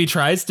what the movie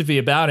tries to be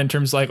about in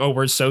terms of like, oh,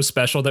 we're so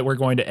special that we're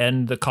going to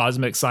end the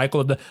cosmic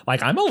cycle of the,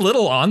 like, I'm a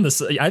little on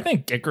this. I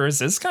think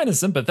Icarus is kind of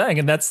sympathetic,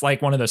 and that's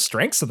like one of the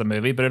strengths of the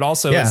movie, but it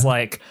also Yeah. is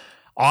like,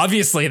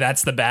 obviously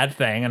that's the bad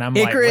thing. And I'm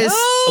Icarus. like,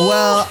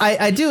 Well,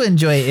 I do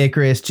enjoy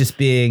Icarus just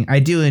being.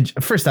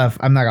 First off,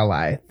 I'm not gonna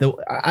lie.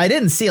 I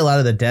didn't see a lot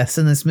of the deaths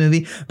in this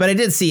movie, but I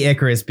did see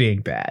Icarus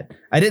being bad.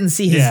 I didn't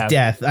see his Yeah.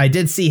 death. I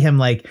did see him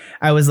like.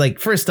 I was like,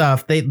 first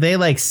off, they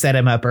like set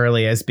him up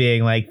early as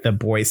being like the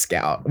Boy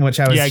Scout, which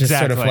I was Yeah, just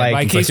sort of exactly. like.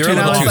 Like, he's You're a too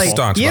little too awful.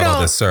 staunch you about all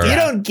don't, this, sir. you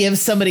don't give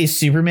somebody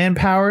Superman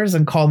powers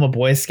and call him a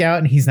Boy Scout,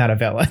 and he's not a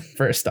villain.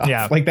 First off,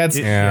 Yeah. like that's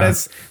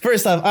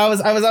first off. I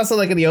was also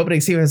like in the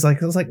opening scene. I was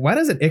like, why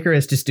doesn't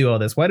Icarus just do all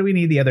this? Why do we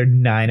need the other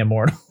 9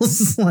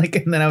 immortals? Like,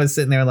 and then I was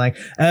sitting there like,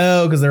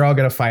 oh, because they're all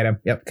gonna fight him.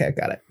 Yep, okay,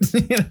 got it.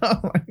 You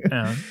know,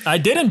 yeah. I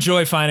did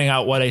enjoy finding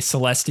out what a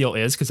celestial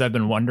is, because I've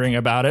been wondering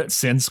about it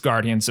since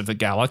Guardians of the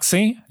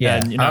Galaxy. Yeah.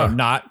 And,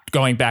 not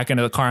going back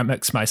into the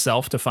comics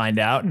myself to find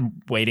out and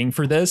waiting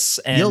for this,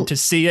 and to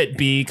see it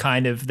be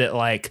kind of that,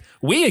 like,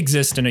 we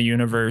exist in a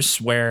universe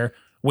where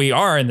we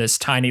are in this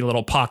tiny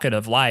little pocket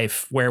of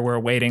life where we're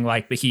waiting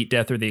like the heat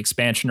death or the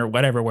expansion or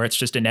whatever, where it's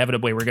just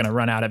inevitably we're going to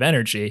run out of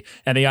energy.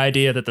 And the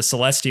idea that the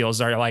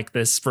Celestials are like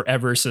this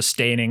forever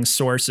sustaining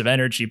source of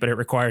energy, but it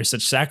requires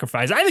such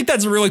sacrifice. I think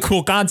that's a really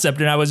cool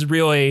concept. And I was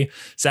really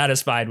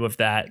satisfied with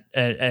that,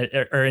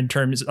 or in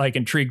terms, like,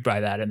 intrigued by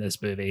that in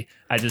this movie.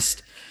 I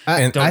just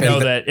don't know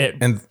that it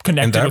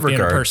connected with the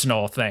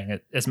interpersonal thing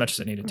as much as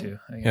it needed to,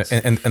 I guess.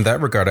 In that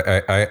regard,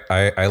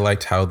 I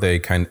liked how they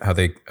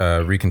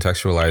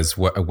recontextualized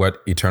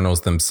what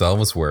Eternals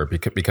themselves were,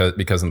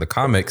 because in the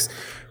comics,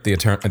 the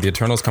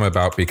Eternals come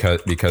about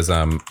because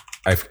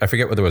I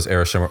forget whether it was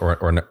Erishima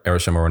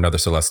or another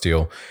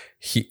Celestial.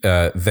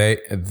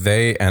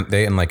 They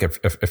and like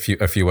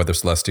a few other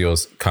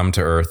Celestials come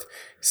to Earth,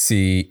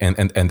 see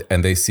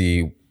and they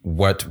see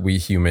what we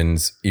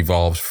humans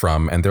evolved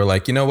from, and they're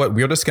like, you know what,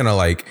 we're just gonna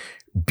like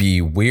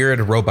be weird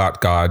robot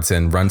gods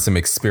and run some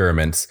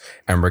experiments,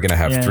 and we're gonna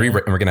have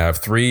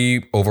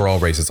three overall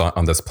races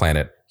on this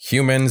planet.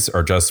 Humans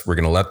are just, we're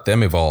going to let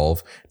them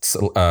evolve,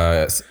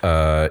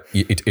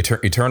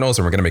 Eternals,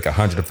 and we're going to make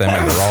 100 of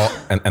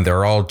them, and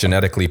they're all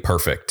genetically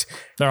perfect.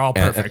 They're all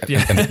perfect.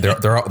 And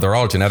they're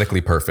all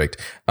genetically perfect.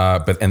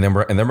 But then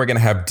we're going to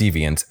have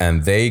deviants,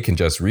 and they can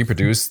just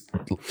reproduce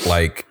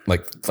like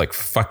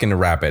fucking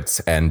rabbits,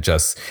 and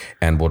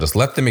we'll just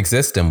let them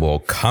exist, and we'll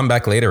come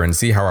back later and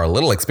see how our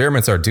little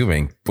experiments are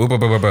doing. Boom, boom,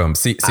 boom, boom, boom.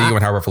 See you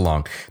in however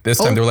long. This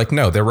time they're like,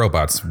 no, they're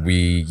robots.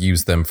 We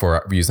use them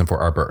for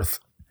our birth.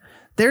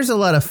 There's a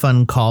lot of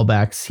fun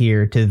callbacks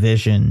here to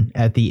Vision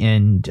at the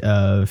end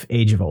of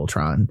Age of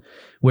Ultron,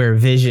 where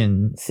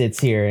Vision sits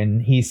here and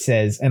he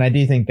says, and I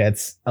do think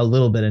that's a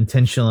little bit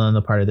intentional on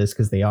the part of this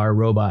because they are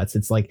robots.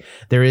 It's like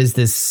there is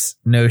this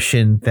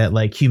notion that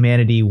like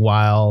humanity,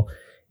 while,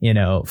 you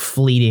know,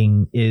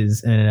 fleeting,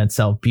 is in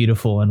itself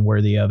beautiful and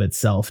worthy of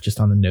itself just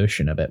on the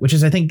notion of it, which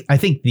is I think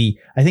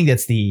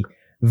that's the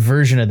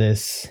version of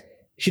this.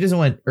 She doesn't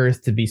want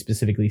Earth to be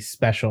specifically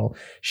special.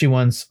 She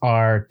wants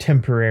our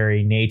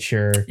temporary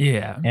nature.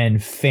 Yeah. And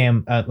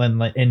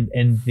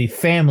and the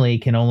family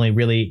can only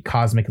really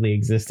cosmically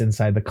exist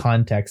inside the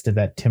context of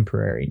that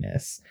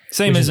temporariness.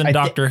 Same as in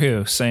Doctor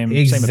Who. Same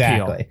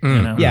exactly. appeal.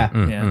 You know? Yeah.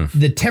 Yeah.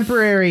 The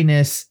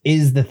temporariness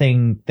is the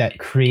thing that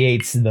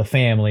creates the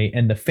family,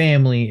 and the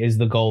family is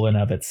the goal in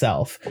of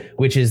itself,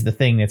 which is the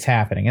thing that's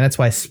happening. And that's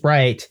why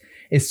Sprite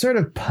is sort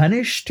of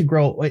punished to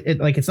grow.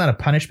 It's not a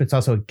punish, but it's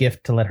also a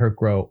gift to let her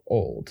grow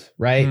old,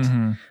 right?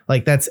 Mm-hmm.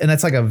 Like that's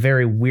like a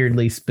very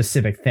weirdly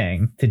specific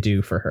thing to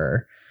do for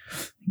her,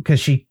 because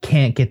she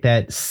can't get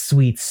that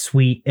sweet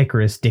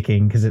Icarus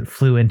dicking because it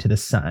flew into the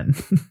sun.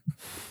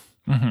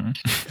 Mm-hmm.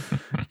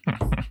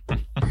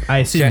 I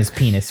assume his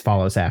penis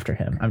follows after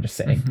him. I'm just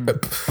saying.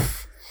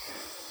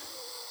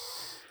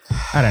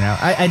 I don't know.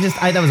 I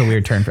that was a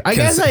weird turn. I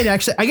guess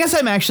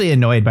I'm actually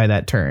annoyed by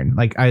that turn.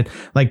 But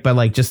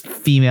just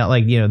female,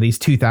 these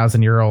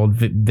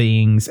 2,000-year-old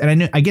beings.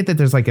 And I get that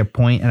there's like a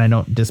point, and I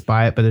don't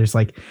despise it, but there's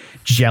like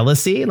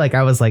jealousy. Like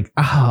I was like,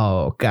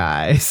 oh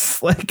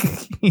guys, I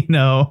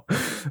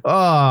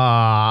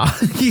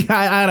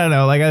don't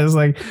know. Like I was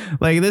like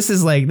this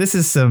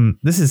is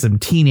some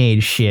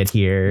teenage shit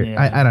here.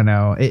 Yeah. I don't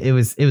know. It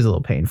was a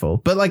little painful,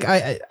 but like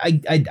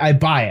I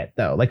buy it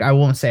though. Like I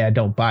won't say I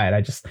don't buy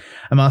it.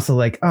 I'm also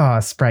like, oh,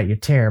 Sprite, you're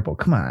terrible.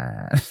 Come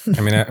on.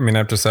 I mean,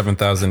 after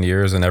 7,000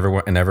 years, and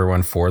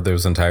everyone for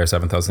those entire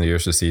 7,000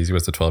 years just sees you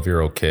as a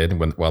 12-year-old kid,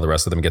 while the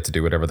rest of them get to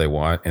do whatever they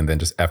want, and then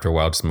just after a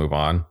while just move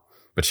on.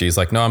 But she's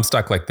like, no, I'm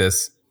stuck like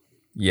this.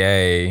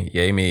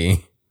 Yay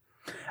me.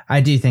 I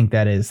do think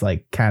that is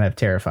like kind of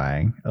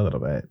terrifying a little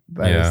bit.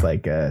 That is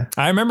like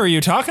I remember you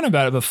talking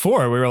about it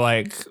before. We were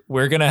like,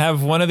 we're going to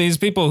have one of these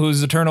people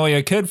who's eternally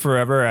a kid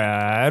forever.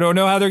 I don't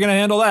know how they're going to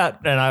handle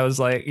that. And I was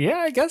like, yeah,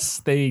 I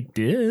guess they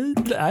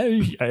did. I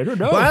don't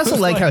know. Well, I also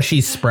like how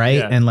she's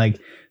Sprite and like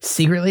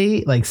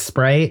secretly like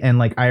Sprite and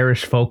like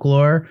Irish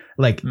folklore,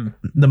 like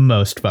the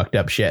most fucked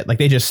up shit. Like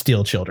they just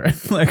steal children.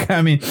 Like,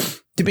 I mean,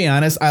 to be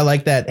honest, I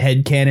like that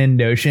headcanon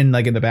notion,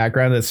 like in the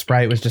background, that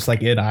Sprite was just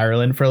like in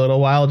Ireland for a little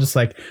while, just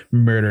like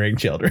murdering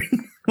children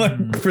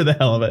like, for the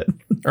hell of it.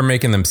 Or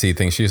making them see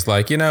things. She's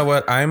like, you know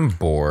what? I'm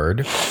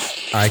bored.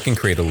 I can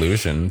create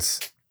illusions.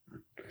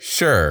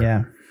 Sure.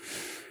 Yeah.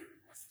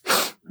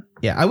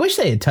 Yeah. I wish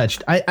they had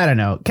touched. I don't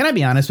know. Can I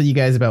be honest with you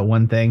guys about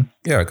one thing?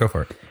 Yeah, go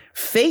for it.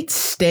 Fate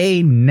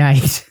Stay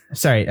Night.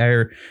 Sorry,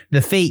 or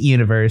the Fate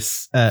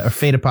universe, or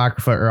Fate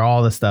Apocrypha, or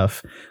all the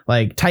stuff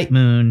like Type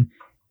Moon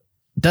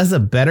does a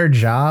better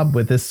job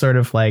with this sort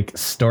of like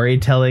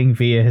storytelling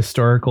via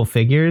historical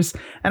figures,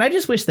 and I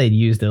just wish they'd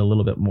used it a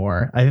little bit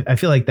more. I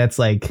feel like that's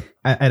like,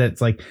 and it's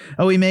like,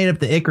 oh, we made up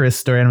the Icarus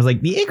story, and I was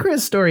like, the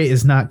Icarus story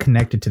is not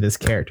connected to this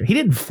character. He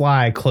didn't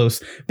fly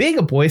close. Being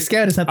a Boy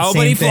Scout is not the same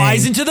thing. Oh, but he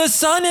flies into the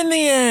sun in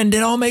the end.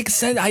 It all makes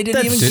sense. I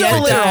didn't even get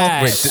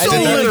that. Wait, I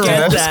didn't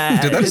get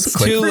that. Did that just It's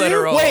click too for you?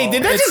 literal. Wait,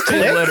 did that just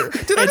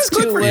click? Did that just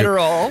click for you?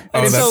 Literal.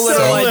 Oh, It's that's so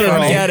literal. so I didn't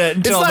funny. get it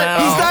until now.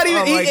 He's not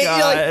even. Oh my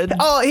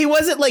God. He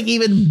wasn't like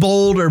even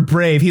bold or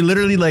brave. He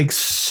literally like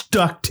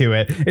stuck to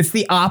it. It's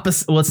the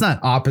opposite. Well, it's not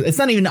opposite. It's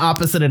not even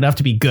opposite enough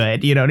to be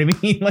good. You know what I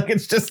mean? Like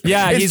it's just.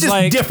 Yeah, it's he's just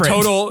like different.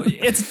 total.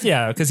 It's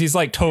because he's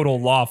like total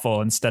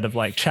lawful instead of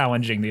like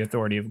challenging the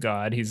authority of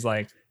God. He's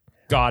like,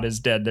 God is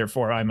dead,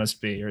 therefore I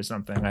must be, or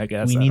something. I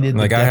guess We needed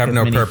like, I have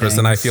no purpose,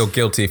 and I feel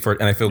guilty.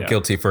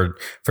 guilty for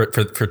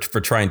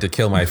trying to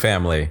kill my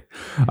family.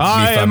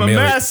 I am a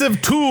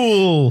massive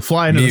tool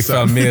flying to Mi the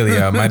sun.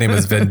 familia. My name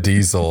is Vin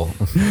Diesel.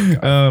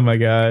 Oh my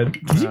God!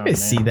 Did you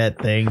guys see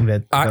that thing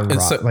that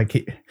it's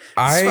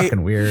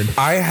fucking weird.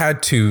 I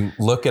had to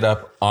look it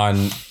up on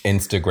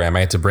Instagram.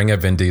 I had to bring up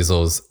Vin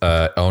Diesel's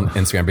own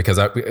Instagram because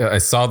I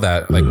saw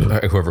that, like,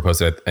 whoever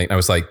posted it. I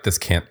was like, this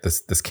can't be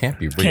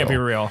real. Can't be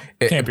real.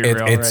 Can't be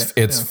real.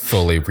 It's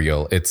fully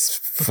real. It's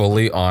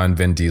fully on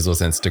Vin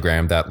Diesel's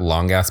Instagram. That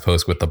long ass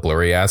post with the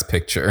blurry ass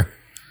picture.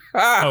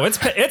 Oh,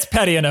 it's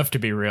petty enough to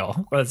be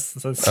real.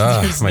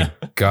 Oh my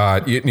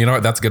God! You know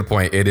what? That's a good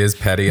point. It is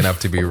petty enough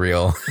to be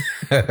real.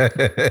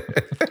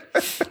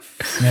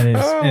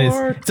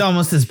 It's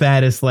almost as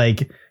bad as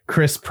like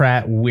Chris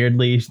Pratt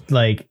weirdly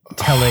like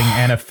telling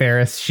Anna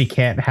Faris she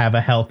can't have a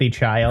healty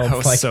child. That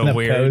was like, so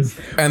weird. Pose.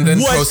 And then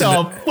what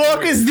the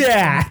fuck is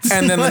that?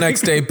 And then the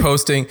next day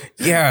posting,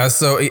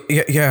 so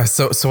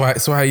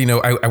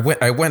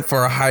I went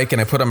for a hike and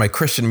I put on my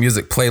Christian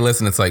music playlist,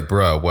 and it's like,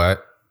 bro,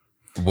 what?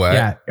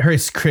 Yeah, her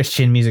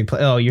Christian music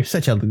play. Oh, you're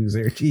such a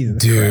loser, Jesus,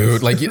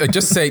 dude! Christ. Like,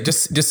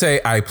 just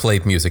say I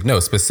played music. No,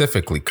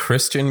 specifically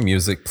Christian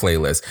music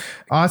playlist.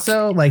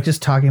 Also, like,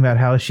 just talking about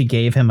how she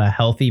gave him a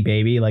healthy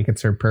baby, like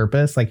it's her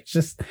purpose. Like, it's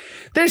just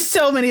there's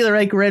so many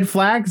like red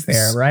flags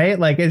there, right?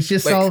 Like, it's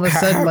just like, all of a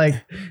sudden like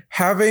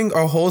having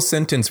a whole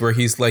sentence where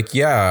he's like,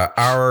 yeah,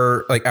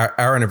 our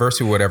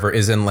anniversary, or whatever,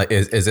 is in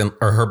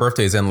or her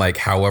birthday is in like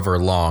however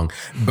long,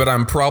 but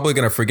I'm probably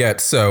gonna forget.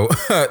 So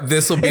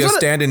this will be a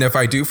stand-in if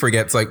I do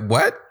forget. It's like,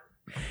 what?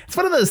 It's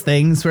one of those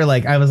things where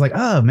like I was like,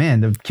 oh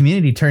man, the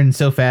community turned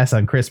so fast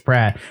on Chris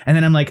Pratt, and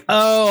then I'm like,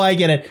 oh, I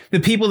get it.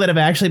 The people that have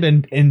actually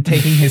been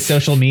taking his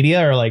social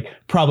media are like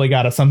probably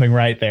got us something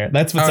right there.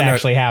 That's what's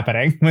actually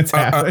happening. What's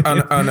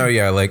happening? Oh no,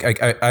 yeah. Like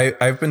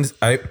I've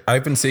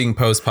been seeing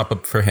posts pop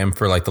up for him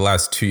for like the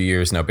last 2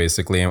 years now,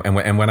 basically. And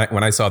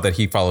when I saw that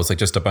he follows like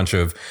just a bunch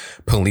of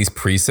police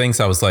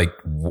precincts, I was like,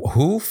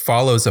 who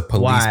follows a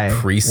police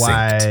precinct?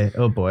 Why?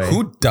 Oh boy,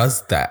 who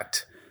does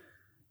that?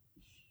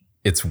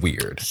 it's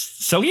weird.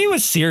 So he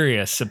was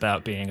serious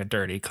about being a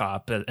dirty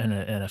cop in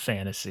a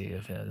fantasy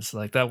of his.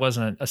 Like, that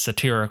wasn't a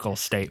satirical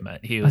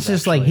statement. He was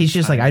just like, he's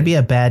just like, I'd be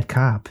a bad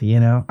cop, you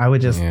know? I would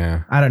just,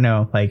 I don't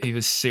know, like, he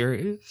was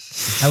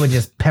serious. I would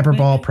just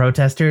pepperball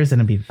protesters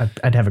and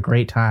I'd have a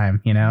great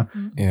time, you know?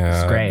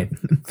 Yeah. It's great.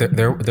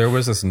 there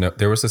was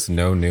this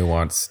no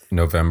nuance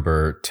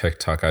November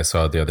TikTok I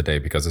saw the other day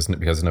because it's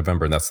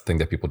November, and that's the thing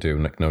that people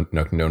do.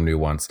 No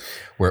nuance,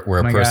 where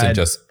a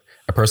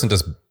person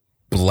just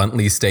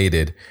bluntly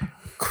stated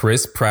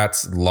Chris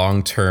Pratt's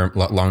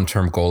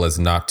long-term goal is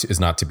not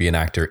to be an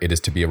actor. It is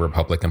to be a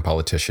Republican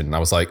politician. And I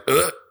was like,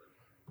 ugh.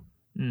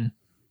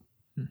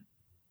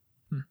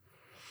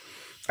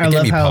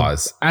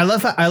 I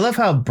love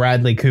how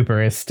Bradley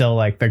Cooper is still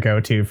like the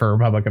go-to for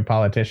Republican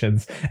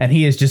politicians, and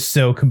he is just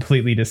so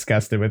completely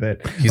disgusted with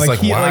it. He's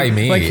like why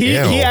me? Like he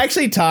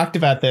actually talked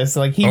about this.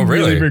 Like he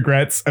really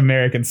regrets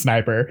American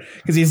Sniper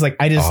because he's like,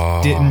 I just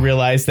didn't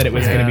realize that it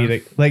was going to be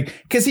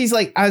because he's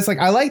like, I was like,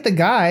 I like the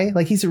guy.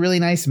 Like he's a really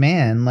nice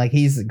man. Like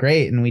he's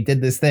great, and we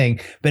did this thing,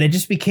 but it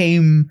just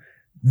became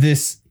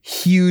this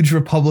huge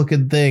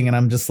Republican thing, and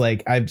I'm just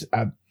like,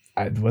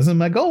 it wasn't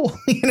my goal,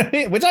 you know,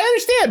 which I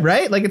understand,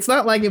 right? Like it's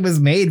not like it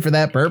was made for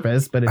that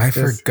purpose, but I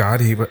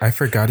forgot he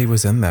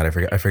was in that.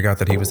 I forgot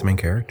that he was the main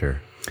character.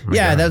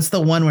 God. That's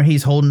the one where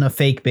he's holding a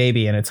fake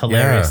baby and it's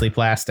hilariously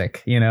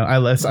plastic. You know, I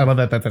love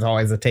that. That's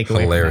always a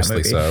takeaway.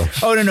 Hilariously so.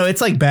 Oh no,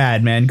 it's like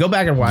bad, man. Go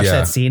back and watch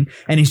that scene,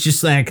 and he's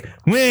just like,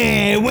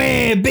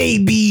 where,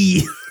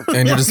 baby?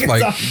 And you're just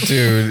like,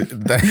 dude,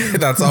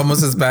 that's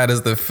almost as bad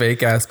as the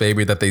fake ass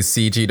baby that they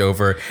CG'd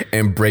over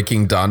in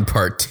Breaking Dawn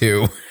Part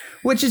 2.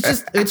 Which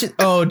is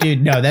oh,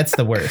 dude, no, that's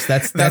the worst.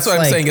 That's what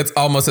I'm saying. It's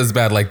almost as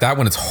bad. Like that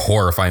one, it's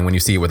horrifying when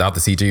you see it without the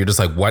CG. You're just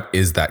like, what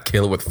is that?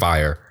 Kill it with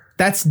fire.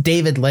 That's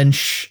David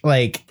Lynch,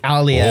 like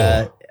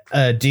Alia,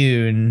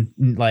 Dune,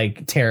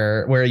 like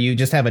terror, where you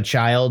just have a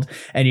child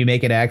and you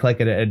make it act like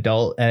an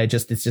adult, and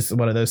it's just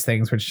one of those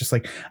things where it's just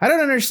like, I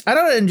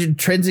don't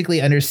intrinsically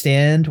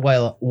understand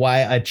why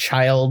a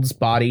child's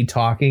body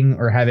talking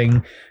or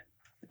having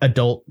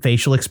adult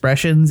facial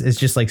expressions is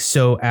just like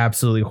so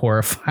absolutely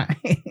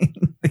horrifying.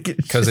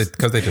 Because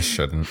they just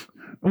shouldn't.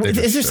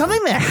 Is there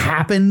something that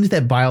happened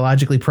that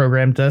biologically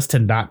programmed us to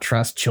not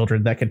trust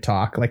children that could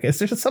talk? Like, is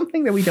there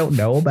something that we don't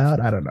know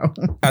about? I don't know.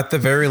 At the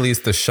very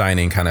least, The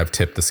Shining kind of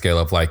tipped the scale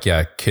of like,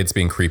 yeah, kids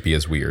being creepy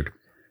is weird.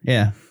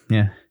 Yeah.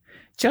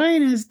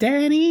 Join us,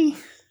 Danny.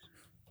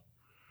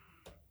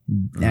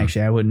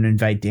 Actually, I wouldn't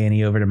invite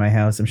Danny over to my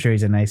house. I'm sure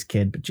he's a nice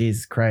kid, but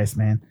Jesus Christ,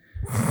 man.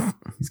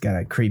 He's got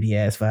a creepy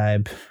ass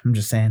vibe. I'm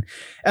just saying.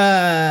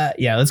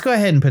 Let's go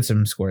ahead and put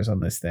some scores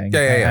on this thing.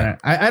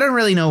 I don't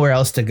really know where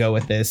else to go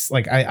with this.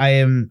 Like I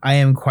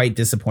am quite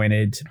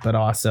disappointed, but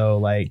also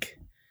like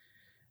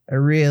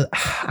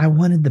I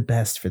wanted the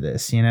best for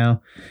this, you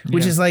know?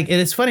 Which is like,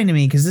 it's funny to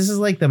me because this is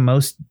like the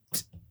most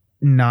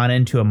not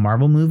into a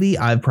Marvel movie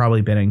I've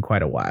probably been in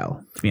quite a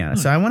while, to be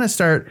honest. So I want to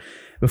start,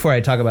 before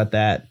I talk about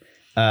that,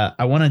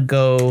 I want to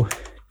go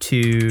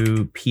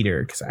to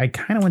Peter, because I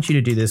kind of want you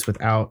to do this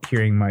without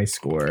hearing my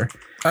score,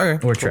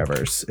 or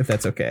Trevor's, if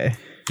that's okay.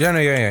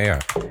 Yeah.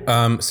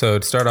 So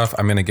to start off,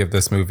 I'm going to give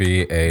this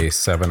movie a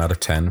 7 out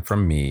of 10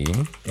 from me.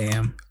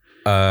 Damn.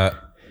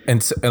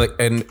 And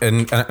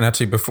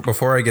actually,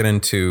 before I get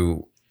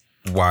into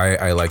why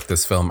I like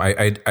this film,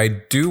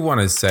 I do want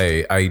to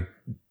say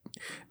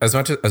as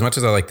much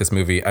as I like this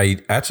movie, I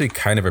actually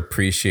kind of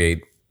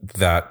appreciate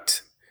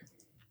that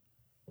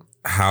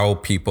how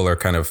people are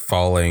kind of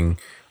falling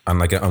on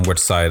which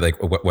side, like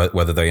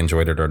whether they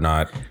enjoyed it or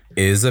not,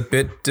 is a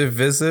bit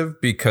divisive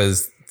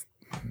because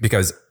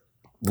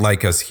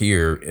like us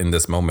here in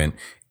this moment,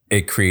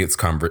 it creates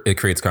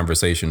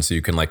conversation, so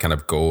you can like kind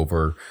of go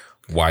over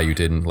why you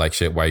didn't like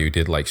shit, why you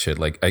did like shit.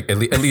 Like at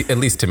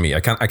least to me, I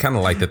kind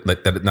of like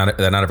that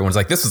not everyone's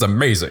like, this is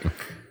amazing.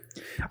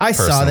 I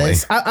saw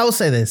this. I will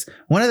say this.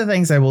 One of the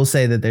things I will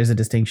say that there's a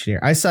distinction here.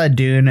 I saw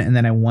Dune and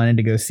then I wanted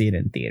to go see it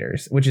in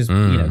theaters, which is, you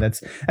know,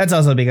 that's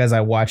also because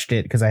I watched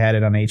it because I had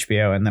it on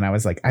HBO, and then I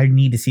was like, I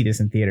need to see this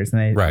in theaters,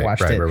 and I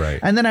watched it. Right.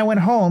 And then I went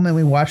home and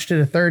we watched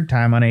it a third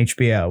time on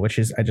HBO, which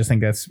is, I just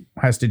think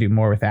has to do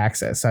more with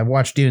access. I've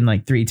watched Dune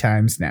like 3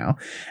 times now,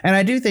 and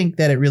I do think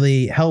that it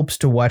really helps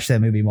to watch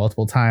that movie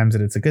multiple times,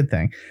 and it's a good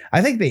thing.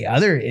 I think the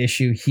other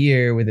issue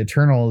here with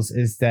Eternals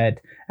is that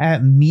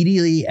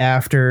immediately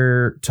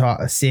after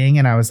seeing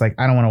it, I was like,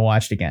 I don't want to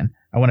watch it again.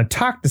 I want to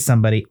talk to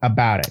somebody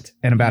about it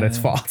and about its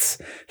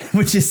faults,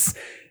 which is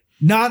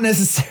not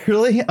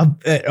necessarily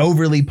an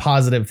overly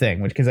positive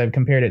thing, because I've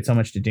compared it so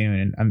much to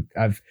Dune, and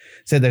I've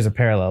said there's a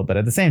parallel, but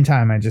at the same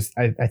time,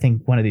 I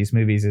think one of these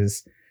movies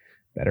is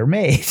better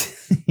made,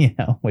 you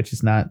know, which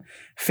is not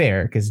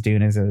fair, because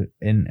Dune is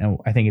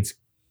I think it's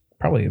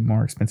probably a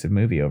more expensive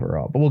movie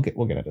overall, but we'll get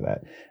into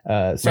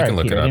that. Sorry,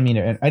 Peter, I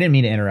didn't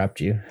mean to interrupt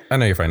you. I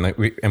know you're fine. Like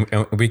we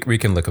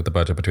can look up the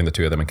budget between the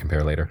two of them and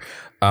compare later.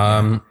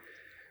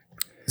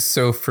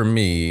 So for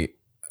me,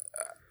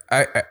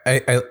 I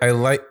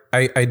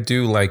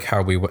do like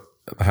how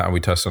we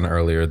touched on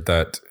earlier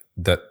that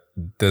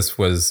this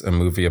was a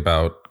movie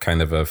about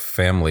kind of a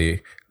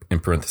family in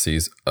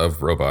parentheses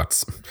of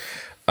robots,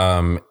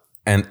 and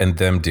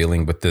them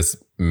dealing with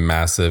this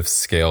massive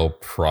scale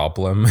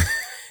problem,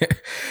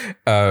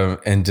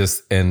 and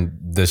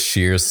the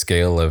sheer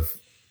scale of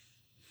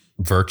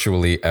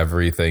virtually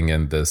everything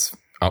in this.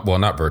 Well,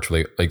 not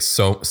virtually, like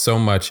so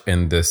much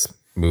in this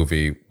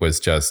movie was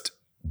just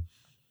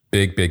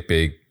big.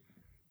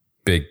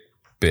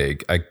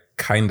 I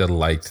kind of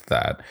liked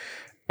that.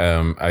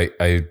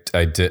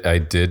 I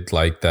did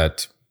like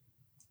that.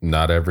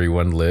 Not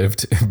everyone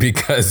lived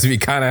because we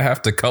kind of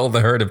have to cull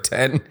the herd of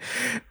 10.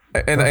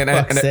 I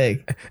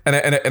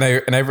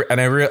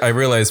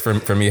realized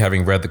from me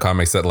having read the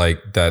comics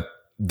that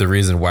the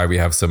reason why we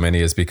have so many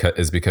is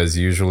because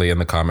usually in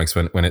the comics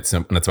when it's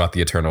about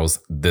the Eternals,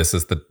 this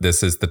is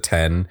the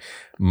 10,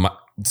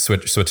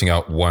 switching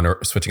out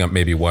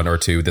maybe one or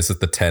two. This is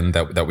the 10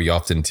 that we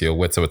often deal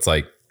with. So it's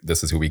like,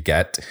 this is who we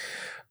get.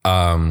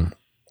 I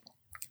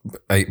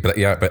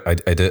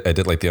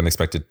did like the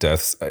unexpected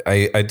deaths.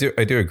 I do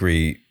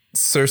agree.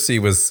 Cersei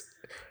was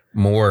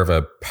more of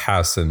a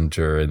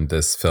passenger in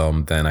this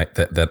film than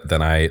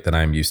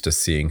I'm used to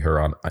seeing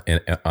her on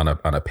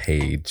a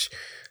page.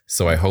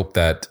 So I hope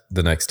that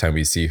the next time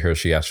we see her,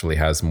 she actually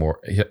has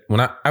more.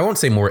 Well, I won't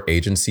say more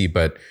agency,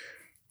 but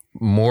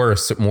more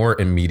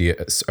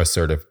immediate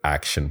assertive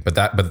action. But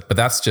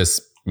that's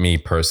just me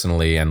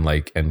personally, and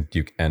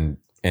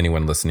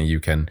anyone listening, you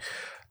can.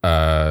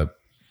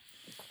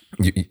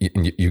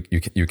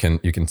 You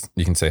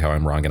can say how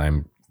I'm wrong, and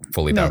I'm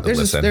fully down to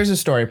listen. There's a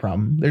story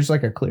problem. There's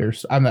like a clear.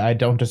 I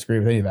don't disagree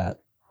with any of that.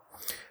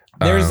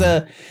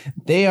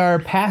 They are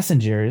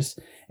passengers,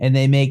 and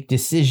they make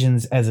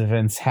decisions as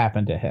events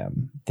happen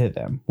to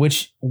them,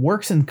 which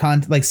works in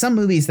like some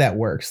movies that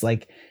works.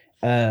 Like,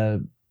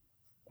 what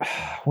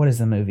is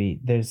the movie?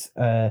 There's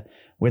where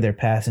they're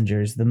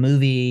passengers. The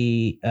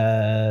movie,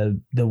 the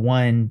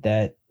one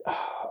that.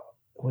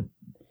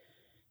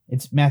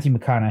 It's Matthew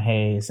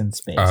McConaughey is in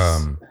space.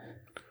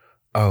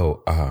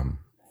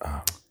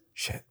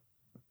 Shit.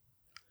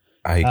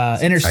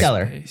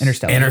 Interstellar.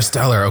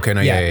 Interstellar. Okay,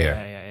 no,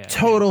 yeah.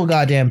 Total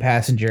goddamn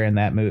passenger in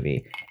that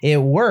movie.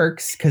 It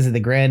works because of the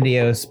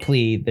grandiose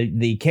plea.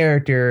 The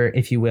character,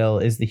 if you will,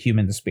 is the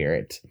human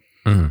spirit.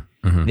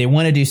 Mm-hmm, mm-hmm. They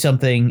want to do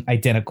something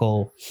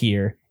identical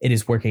here. It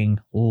is working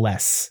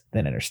less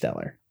than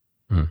Interstellar.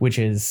 Which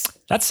is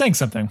that's saying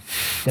something.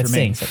 That's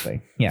saying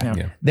something.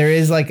 Yeah. There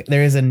is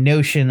a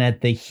notion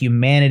that the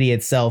humanity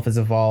itself is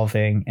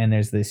evolving, and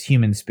there's this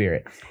human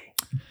spirit.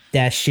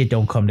 That shit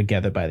don't come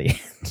together by the end.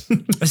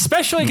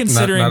 Especially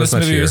considering this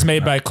movie was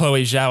made by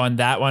Chloe Zhao and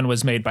that one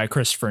was made by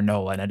Christopher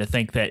Nolan, and to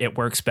think that it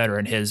works better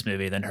in his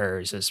movie than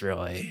hers is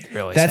really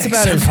that's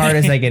about as hard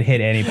as I could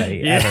hit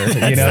anybody ever.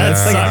 You know,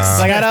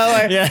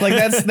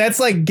 that's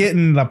like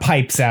getting the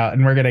pipes out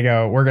and we're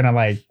gonna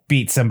like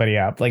beat somebody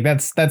up. Like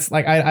that's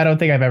like I don't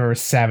think I've ever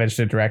savaged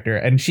a director,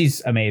 and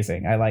she's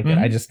amazing. I like it.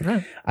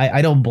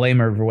 I don't blame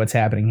her for what's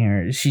happening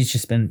here. She's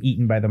just been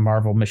eaten by the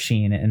Marvel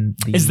machine. And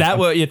is that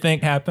what you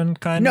think happened?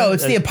 Kind of. No,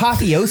 it's the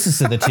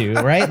apotheosis of the two,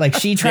 right? Like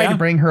she tried to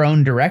bring her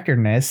own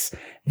directorness.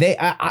 They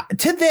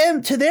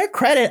to their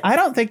credit, I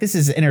don't think this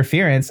is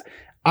interference.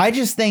 I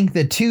just think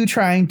the two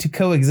trying to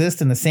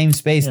coexist in the same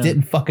space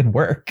didn't fucking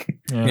work.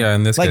 Yeah,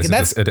 in this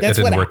case, it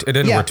didn't work. It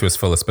didn't work to its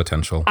fullest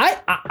potential.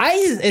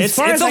 It's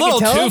a little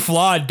too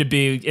flawed to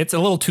be. It's a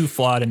little too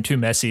flawed and too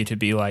messy to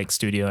be like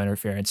studio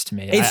interference to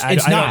me.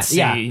 It's not.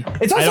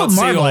 It's also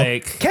Marvel.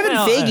 Kevin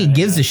Feige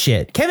gives a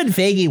shit. Kevin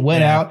Feige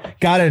went out,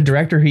 got a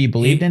director who he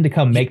believed in to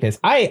come make this.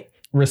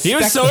 He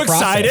was so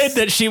excited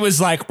that she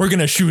was like, "We're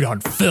gonna shoot on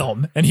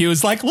film," and he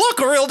was like, "Look,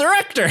 a real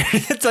director!"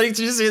 It's like, did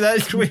you see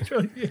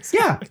that?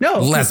 Yeah,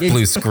 no, less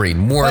blue screen,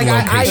 more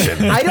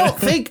location. I don't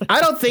think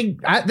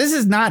this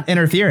is not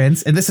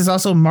interference, and this is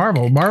also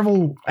Marvel.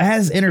 Marvel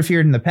has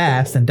interfered in the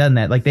past and done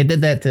that. Like they did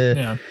that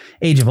to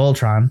Age of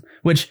Ultron,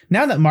 which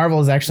now that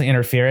Marvel is actually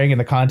interfering in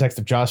the context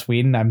of Joss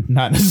Whedon, I'm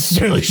not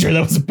necessarily sure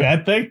that was a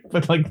bad thing,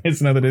 but like it's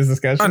another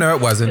discussion. Oh no,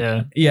 it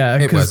wasn't. Yeah,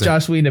 because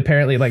Joss Whedon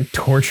apparently like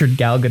tortured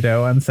Gal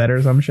Gadot on set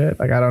or some shit.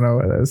 Like I don't know,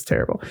 that was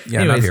terrible. Yeah,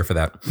 anyways, I'm not here for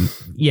that.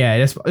 Yeah,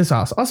 it's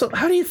awesome. Also,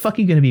 how do you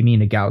fucking gonna be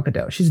mean to Gal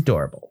Gadot? She's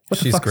adorable.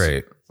 She's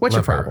great. What's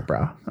your problem,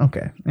 bro?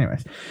 Okay.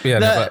 Anyways,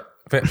 I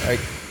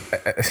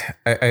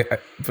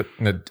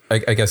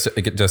guess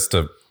just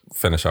to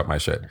finish up my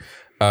shit.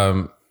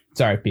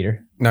 Sorry,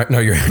 Peter. No,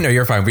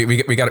 you're fine.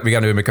 We got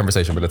to do a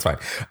conversation, but it's fine.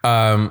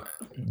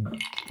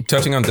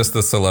 Touching on just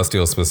the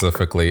Celestials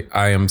specifically,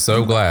 I am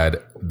so glad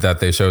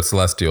that they showed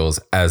Celestials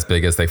as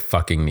big as they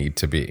fucking need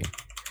to be.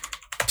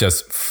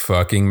 Just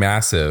fucking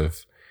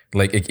massive.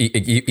 Like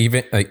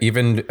even at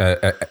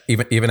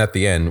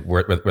the end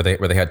where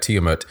they had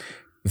Tiamat,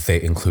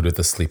 they included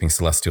the sleeping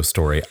celestial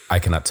story. I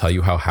cannot tell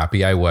you how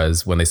happy I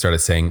was when they started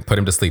saying, put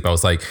him to sleep. I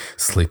was like,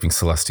 sleeping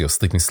celestial.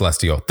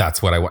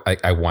 That's what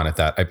I wanted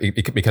that.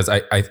 Because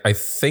I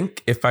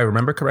think, if I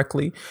remember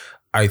correctly,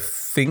 I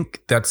think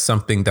that's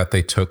something that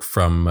they took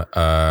from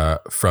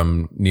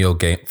Neil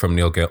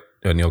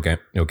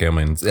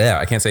Gaiman's. Yeah,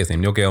 I can't say his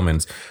name. Neil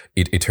Gaiman's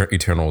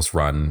Eternals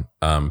run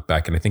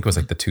back in, I think it was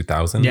like the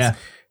 2000s. Yeah.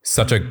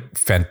 Such a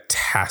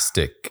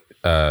fantastic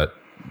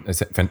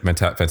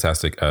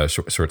fantastic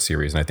short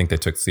series, and I think they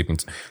took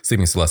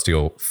Sleeping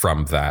Celestial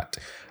from that,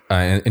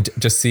 and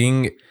just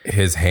seeing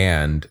his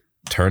hand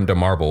turn to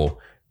marble,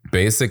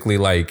 basically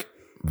like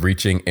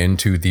reaching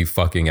into the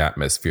fucking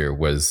atmosphere,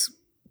 was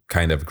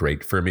kind of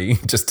great for me,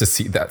 just to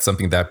see that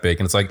something that big.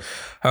 And it's like,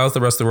 how's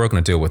the rest of the world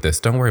going to deal with this?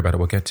 Don't worry about it.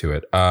 We'll get to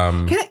it.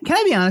 Can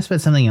I be honest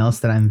about something else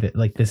that I'm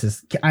like,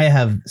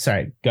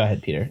 sorry, go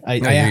ahead, Peter.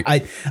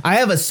 I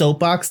have a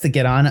soapbox to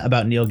get on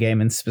about Neil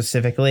Gaiman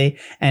specifically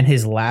and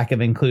his lack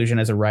of inclusion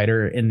as a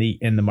writer in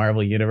the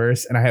Marvel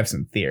universe. And I have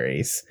some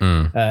theories,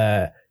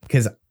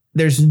 because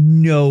there's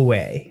no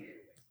way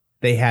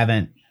they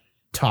haven't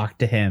talked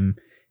to him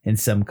in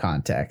some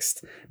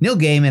context. Neil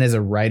Gaiman is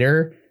a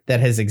writer that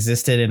has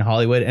existed in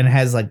Hollywood and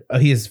has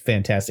he has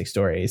fantastic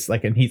stories.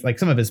 And he's like,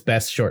 some of his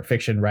best short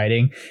fiction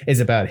writing is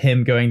about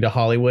him going to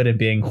Hollywood and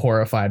being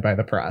horrified by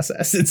the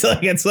process. It's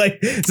like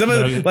some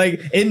of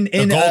in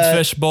the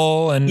Goldfish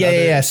Bowl and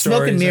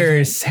Smoke and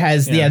Mirrors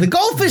has the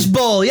Goldfish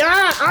Bowl. Yeah,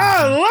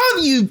 I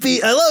love you,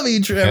 Pete. I love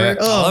you, Trevor.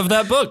 I love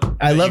that book.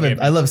 I love it.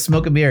 I love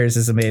Smoke and Mirrors.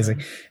 Is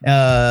amazing.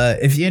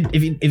 If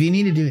you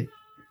need to do it,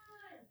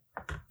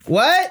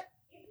 what?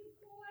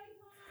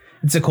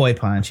 It's a koi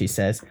pond, she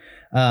says.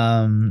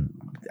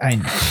 I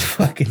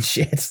fucking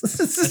shit.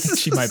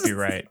 She might be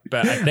right,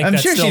 but I think I'm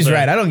sure she's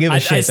right. I don't give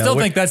a shit. I still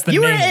think that's the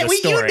name of the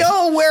story. You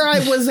know where I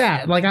was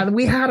at.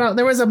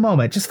 There was a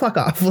moment. Just fuck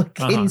off.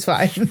 Katie's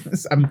fine.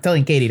 I'm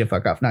telling Katie to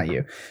fuck off, not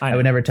you. I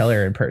would never tell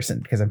her in person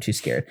because I'm too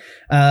scared.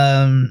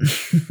 Can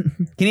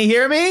you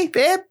hear me,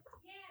 babe?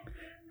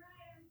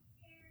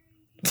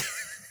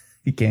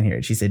 You can't hear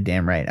it. She said,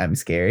 "Damn right, I'm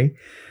scary."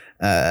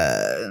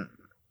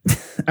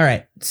 All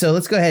right, so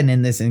let's go ahead and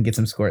end this and get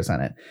some scores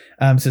on it.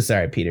 So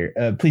sorry,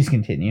 Peter. Please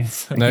continue.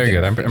 No,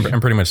 you're good. I'm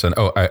pretty much done.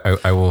 Oh,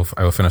 I will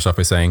finish off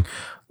by saying,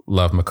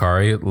 love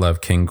Makari,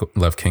 love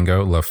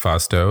Kingo, love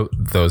Fausto.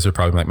 Those are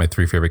probably my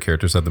three favorite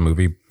characters of the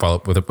movie.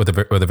 Followed with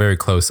a very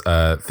close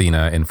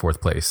Thena in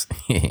fourth place.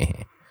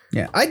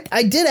 Yeah,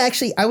 I did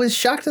actually. I was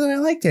shocked that I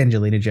liked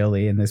Angelina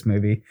Jolie in this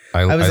movie.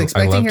 I was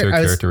expecting her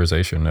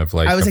characterization of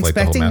I was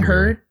expecting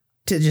her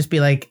to just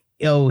be like,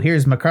 oh,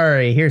 here's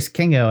Makari, here's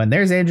Kingo, and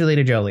there's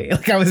Angelina Jolie.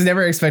 I was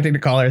never expecting to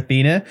call her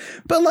Thena,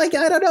 but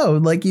I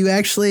don't know.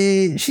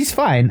 She's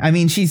fine. I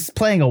mean, she's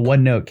playing a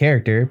one-note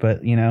character,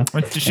 but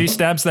she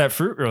stabs that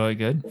fruit really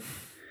good.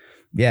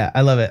 Yeah,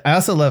 I love it. I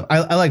also love,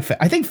 I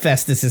think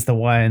Festus is the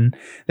one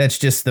that's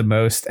just the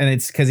most, and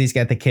it's because he's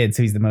got the kids,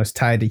 so he's the most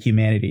tied to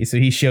humanity. So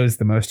he shows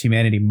the most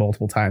humanity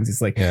multiple times.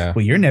 He's like,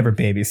 well, you're never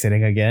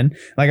babysitting again.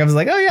 I was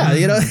like, oh yeah,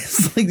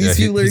 it's like these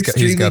people are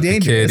extremely dangerous. The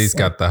kid, he's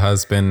got the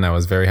husband. I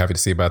was very happy to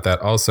see about that.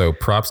 Also,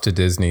 props to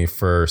Disney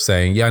for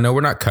saying, yeah, no,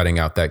 we're not cutting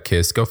out that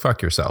kiss. Go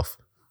fuck yourself.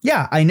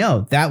 Yeah, I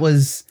know. That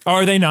was.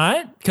 Are they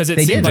not? Because it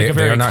seemed like a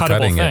very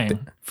cuttable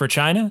thing for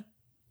China.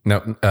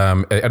 No,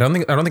 I don't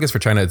think it's for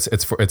China.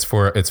 It's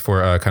for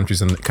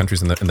countries in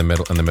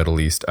the Middle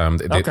East.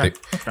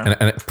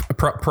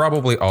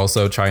 Probably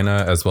also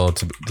China as well.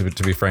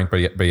 To be frank, but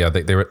yeah,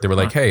 they were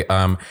like, hey,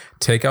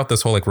 take out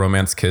this whole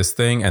romance kiss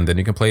thing, and then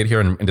you can play it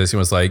here. And Disney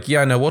was like,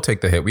 yeah, no, we'll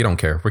take the hit. We don't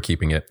care. We're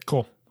keeping it.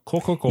 Cool.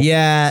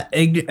 Yeah,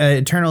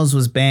 Eternals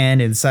was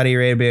banned in Saudi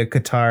Arabia,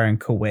 Qatar, and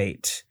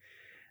Kuwait.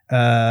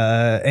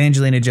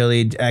 Angelina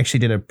Jolie actually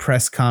did a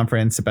press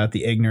conference about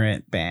the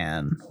ignorant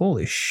ban.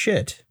 Holy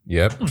shit.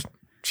 Yep.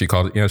 She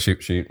called it, she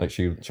had a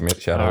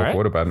whole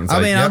quote about it.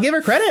 I'll give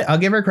her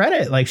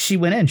credit. She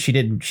went in, she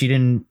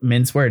didn't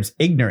mince words.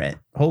 Ignorant.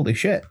 Holy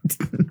shit.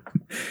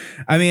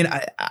 I mean,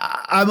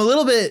 I'm a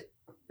little bit,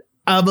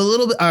 I'm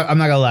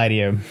not gonna lie to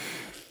you.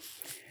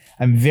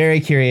 I'm very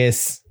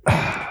curious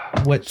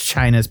what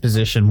China's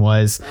position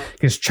was,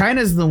 because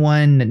China's the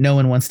one that no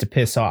one wants to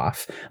piss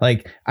off.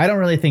 I don't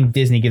really think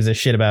Disney gives a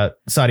shit about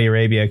Saudi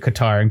Arabia,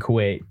 Qatar, and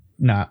Kuwait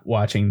not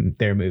watching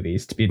their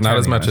movies. To be not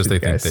as much as they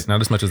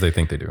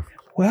think they do.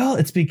 Well,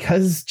 it's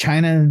because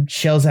China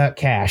shells out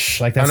cash.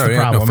 That's the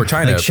problem. No, for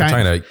China,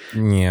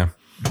 yeah.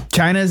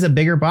 China is a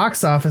bigger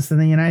box office than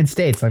the United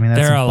States. I mean,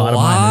 that's there are a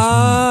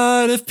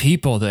lot of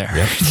people there.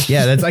 Yep.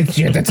 Yeah,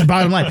 that's the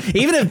bottom line.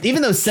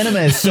 Even though cinema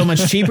is so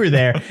much cheaper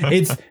there,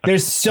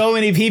 there's so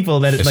many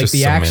people that it's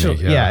the actual.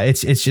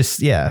 It's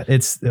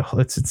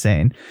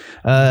insane.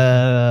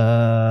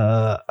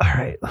 All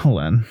right,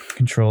 hold on.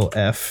 Control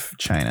F,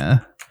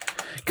 China,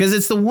 because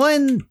it's the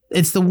one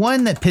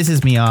that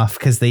pisses me off,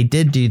 because they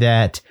did do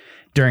that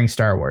during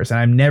Star Wars, and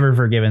I've never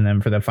forgiven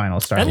them for the final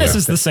Star Wars. And this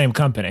is the same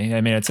company.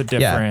 I mean, it's a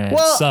different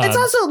sub, it's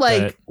also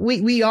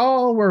we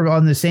all were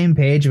on the same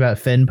page about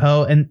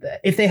Finpo, and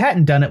if they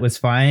hadn't done it was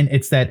fine.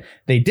 It's that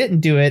they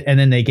didn't do it, and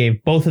then they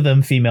gave both of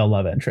them female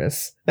love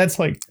interests. That's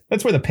where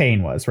the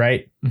pain was,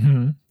 right?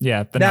 Mm-hmm.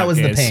 Yeah, that was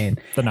the pain.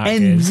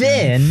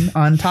 Then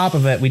on top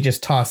of it, we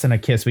just toss in a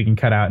kiss we can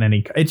cut out in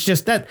any. It's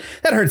just that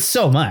hurts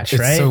so much,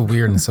 right? It's so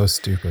weird and so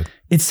stupid.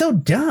 It's so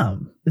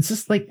dumb. It's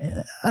just I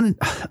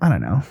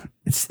don't know.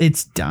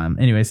 It's dumb.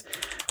 Anyways,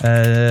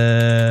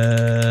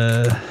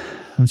 let's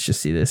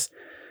just see this.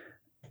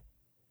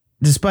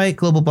 Despite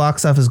global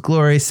box office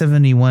glory,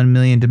 71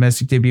 million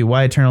domestic debut,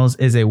 Why Eternals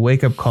is a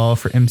wake-up call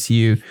for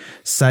MCU,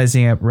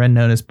 sizing up Red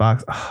Notice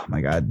box. Oh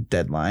my God,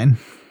 deadline.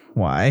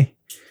 Why?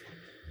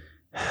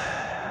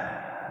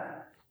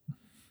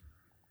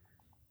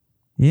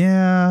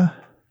 Yeah.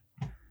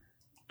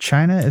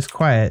 China is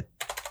quiet.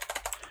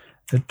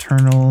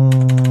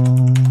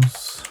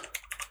 Eternals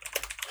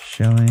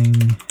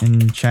showing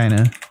in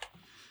China.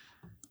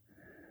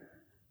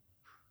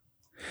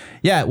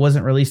 Yeah, it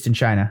wasn't released in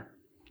China.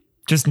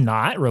 Just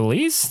not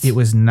released? It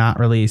was not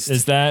released.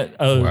 Is that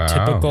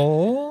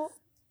typical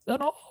at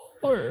all?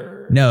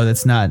 Or? No,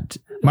 that's not.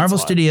 Marvel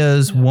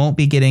Studios won't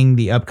be getting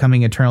the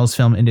upcoming Eternals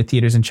film into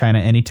theaters in China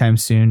anytime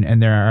soon,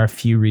 and there are a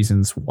few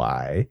reasons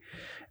why.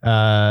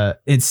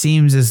 It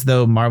seems as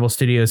though Marvel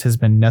Studios has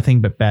been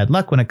nothing but bad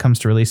luck when it comes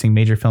to releasing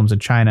major films in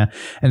China,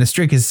 and the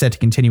streak is set to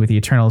continue with the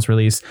Eternals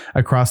release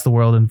across the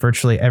world in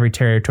virtually every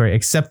territory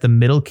except the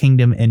Middle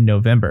Kingdom in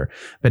November.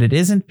 But it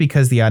isn't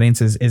because the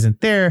audiences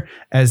isn't there,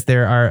 as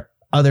there are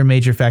other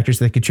major factors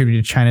that contribute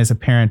to China's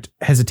apparent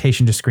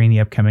hesitation to screen the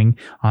upcoming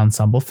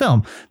ensemble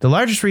film. The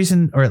largest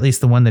reason, or at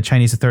least the one that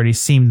Chinese authorities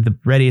seem the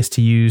readiest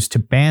to use to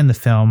ban the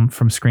film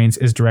from screens,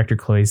 is director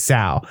Chloe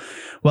Zhao.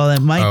 While it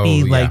might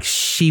be like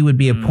she would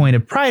be a point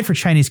of pride for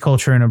Chinese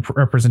culture and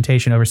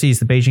representation overseas,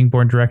 the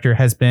Beijing-born director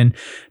has been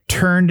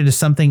turned into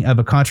something of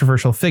a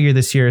controversial figure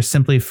this year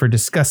simply for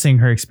discussing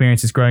her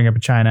experiences growing up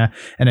in China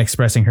and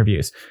expressing her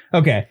views.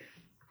 Okay.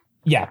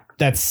 Yeah,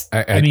 that's.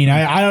 I mean,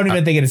 I don't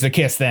even think it is a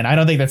kiss. Then I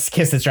don't think that's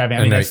Kiss that's driving.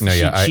 I mean,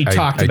 she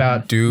talked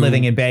about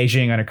living in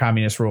Beijing under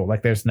communist rule.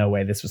 Like, there's no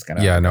way this was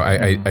gonna. Yeah, no,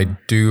 I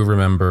do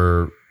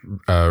remember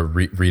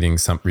reading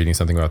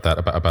something about that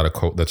about a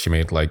quote that she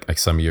made like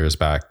some years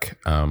back,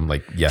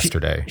 like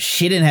yesterday.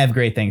 She didn't have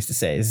great things to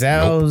say.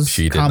 Zhao's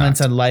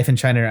comments on life in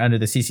China under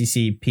the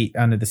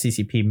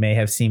CCP may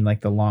have seemed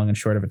like the long and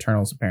short of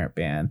Eternals' apparent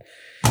ban.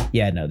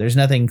 Yeah, no, there's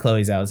nothing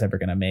Chloe Zhao is ever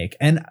gonna make.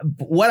 And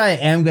what I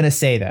am gonna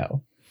say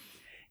though.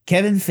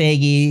 Kevin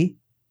Feige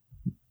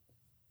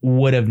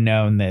would have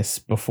known this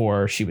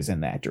before she was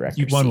in that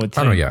director's seat. One would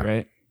think,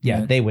 right?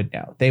 Yeah, they would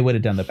know. They would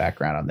have done the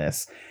background on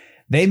this.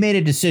 They made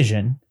a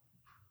decision,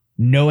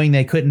 knowing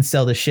they couldn't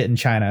sell the shit in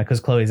China because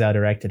Chloe Zhao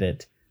directed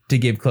it, to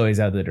give Chloe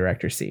Zhao the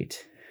director's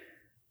seat.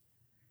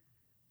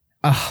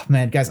 Oh,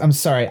 man, guys, I'm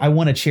sorry. I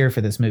want to cheer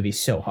for this movie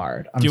so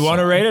hard. Do you want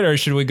to rate it, or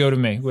should we go to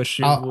me? Who's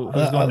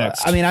going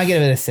next? I mean, I'll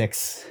give it a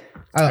 6.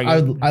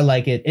 I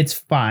like it. It's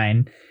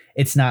fine.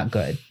 It's not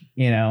good.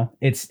 You know,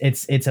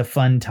 it's a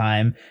fun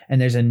time, and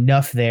there's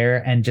enough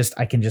there, and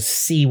I can just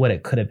see what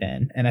it could have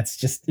been, and it's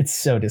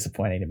so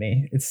disappointing to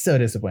me. It's so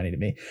disappointing to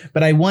me.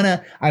 But I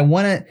wanna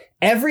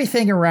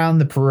everything around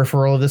the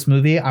peripheral of this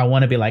movie. I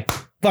want to be like,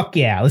 fuck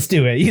yeah, let's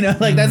do it. You know,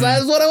 like that's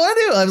what I want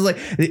to do. I was like,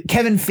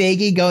 Kevin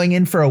Feige going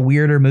in for a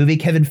weirder movie.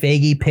 Kevin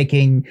Feige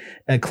picking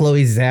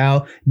Chloe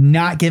Zhao,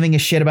 not giving a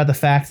shit about the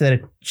fact that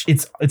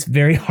it's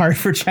very hard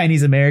for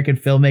Chinese American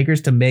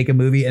filmmakers to make a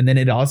movie and then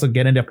it also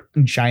get into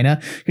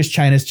China because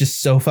China's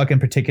just so fucking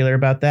particular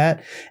about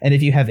that. And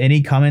if you have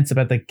any comments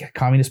about the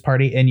Communist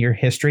Party in your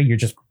history, you're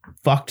just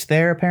fucked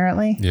there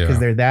apparently because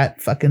they're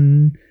that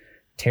fucking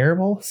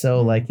terrible.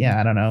 So like, yeah,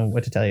 I don't know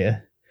what to tell you.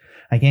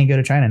 I can't go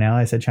to China now.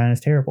 I said China's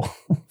terrible.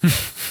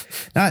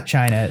 Not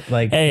China.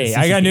 Like, hey,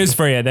 I got news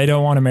for you. They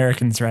don't want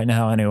Americans right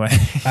now anyway.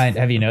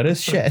 Have you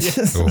noticed? Shit.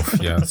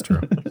 Yeah, that's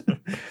true.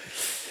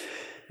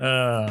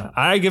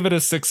 I give it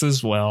a 6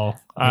 as well.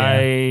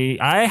 Yeah.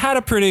 I had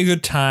a pretty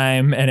good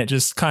time, and it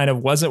just kind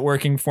of wasn't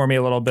working for me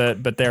a little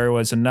bit, but there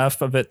was enough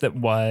of it that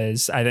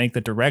was. I think the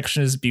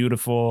direction is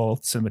beautiful.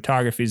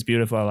 Cinematography is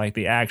beautiful. I like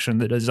the action,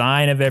 the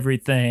design of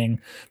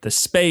everything, the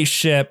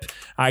spaceship.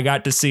 I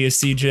got to see a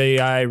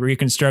CGI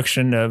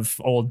reconstruction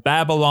of old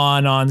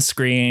Babylon on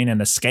screen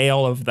and the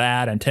scale of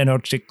that, and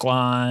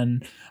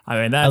Tenochtitlan. I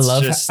mean,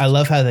 that's I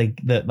love how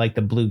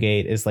the blue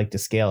gate is like to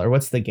scale, or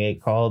what's the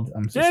gate called?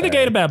 The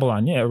Gate of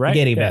Babylon. Yeah, right.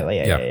 The Gate of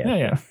Babylon.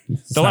 Yeah.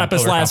 The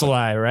Lapis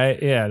Lazuli,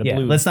 right? Yeah. The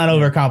blue. Let's not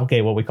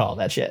overcomplicate what we call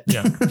that shit.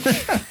 Yeah.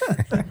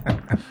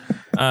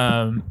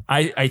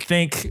 I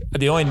think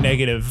the only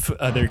negative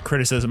other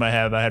criticism I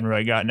hadn't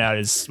really gotten out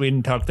is we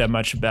didn't talk that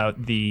much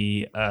about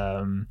the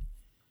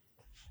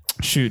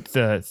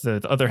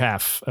the other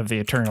half of the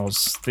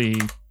Eternals,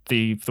 the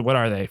what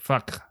are they?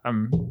 Fuck,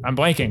 I'm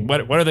blanking.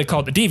 What are they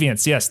called? The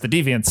Deviants. Yes, the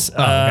Deviants.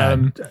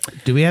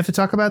 Do we have to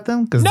talk about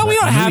them? No, we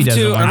don't have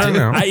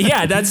to.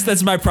 Yeah,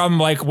 that's my problem.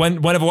 Like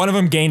when one of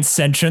them gains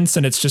sentience,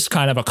 and it's just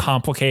kind of a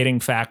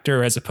complicating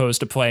factor as opposed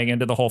to playing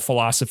into the whole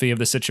philosophy of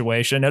the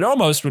situation. It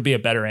almost would be a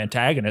better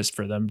antagonist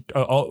for them,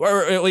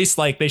 or at least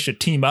like they should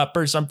team up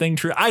or something.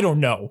 True, I don't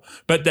know,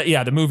 but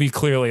the movie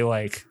clearly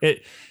like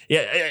it.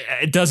 Yeah,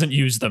 it doesn't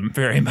use them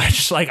very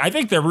much. Like, I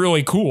think they're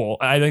really cool.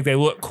 I think they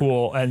look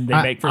cool and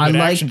they make for good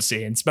action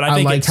scenes, but I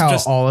think like it's how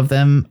just all of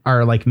them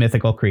are like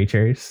mythical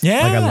creatures.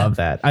 Yeah. Like I love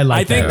that.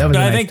 I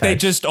think they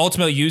just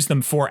ultimately use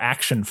them for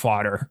action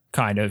fodder,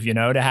 kind of, you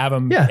know, to have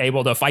them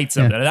able to fight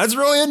something. And that's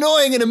really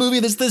annoying in a movie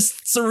that's this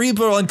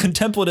cerebral and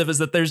contemplative, is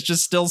that there's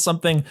just still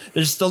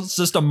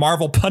just a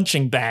Marvel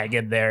punching bag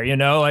in there, you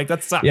know, like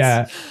that sucks.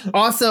 Yeah.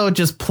 Also,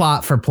 just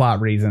plot for plot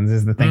reasons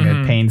is the thing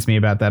that pains me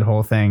about that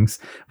whole thing,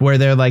 where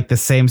they're like the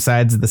same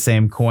sides of the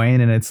same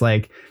coin. And it's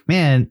like,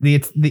 man,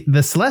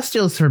 the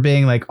Celestials, for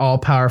being like all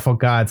powerful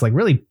gods, like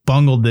really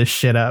bungled this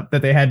shit up,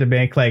 that they had to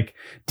make like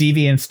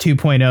Deviants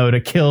 2.0 to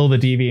kill the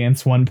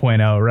Deviants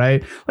 1.0,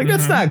 right? Like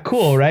that's not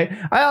cool, right?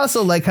 I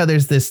also like how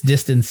there's this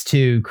distance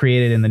too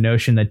created in the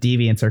notion that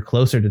Deviants are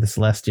closer to the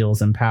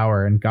Celestials in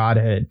power and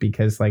godhood,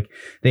 because like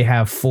they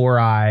have 4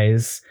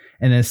 eyes.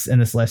 And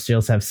the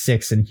Celestials have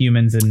 6, and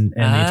humans and the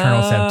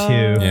Eternals have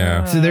 2.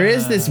 Yeah. So there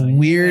is this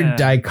weird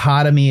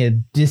dichotomy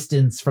of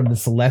distance from the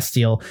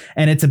Celestial,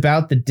 and it's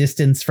about the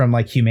distance from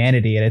like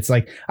humanity. And it's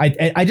like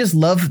I just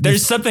love.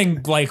 There's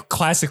something like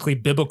classically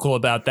biblical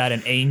about that,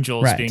 and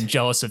angels being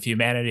jealous of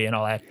humanity and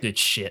all that good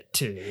shit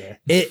too.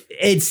 Yeah.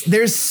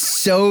 There's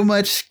so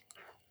much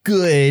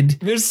good.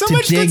 There's so to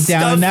much dig good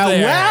down stuff now.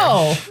 there.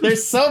 Wow,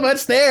 there's so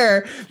much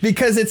there,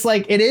 because it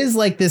is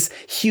like this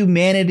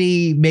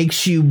humanity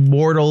makes you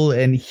mortal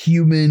and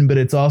human, but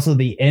it's also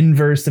the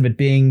inverse of it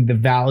being the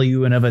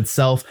value and of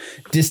itself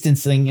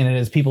distancing. And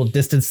as people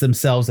distance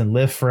themselves and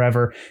live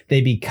forever,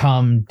 they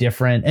become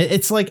different.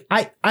 It's like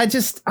it's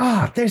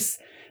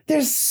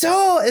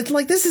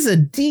like, this is a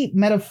deep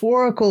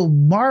metaphorical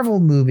Marvel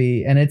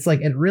movie, and it's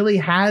like it really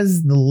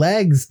has the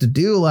legs to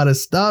do a lot of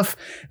stuff.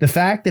 The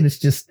fact that it's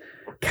just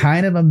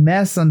kind of a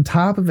mess on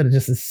top of it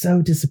just is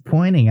so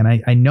disappointing.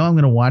 And I know I'm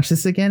going to watch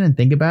this again and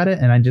think about it,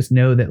 and I just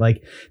know that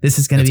like this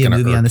is going to be a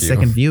movie on the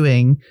second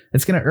viewing.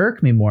 It's going to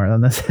irk me more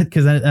on this,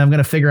 because I'm going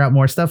to figure out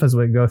more stuff as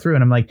we go through,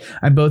 and I'm like,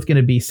 I'm both going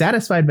to be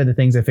satisfied by the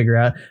things I figure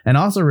out and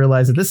also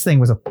realize that this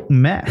thing was a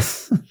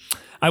mess.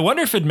 I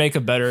wonder if it'd make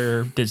a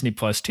better Disney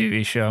Plus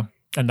TV show,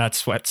 and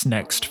that's what's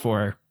next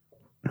for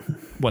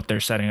what they're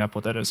setting up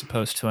with it, as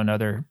opposed to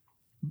another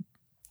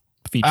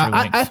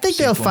feature-length I think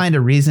sequel. they'll find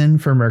a reason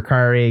for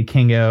Mercari,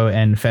 Kingo,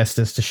 and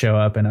Festus to show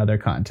up in other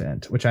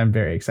content, which I'm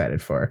very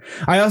excited for.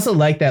 I also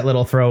like that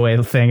little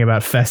throwaway thing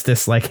about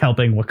Festus like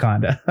helping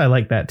Wakanda. I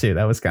like that too.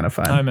 That was kind of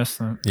fun. I missed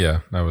that.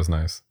 Yeah, that was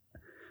nice.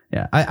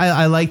 Yeah,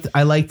 I liked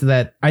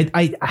that.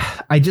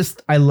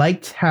 I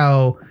liked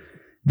how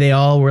they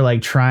all were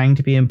like trying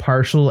to be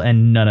impartial,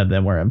 and none of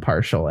them were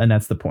impartial, and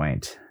that's the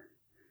point.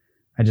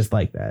 I just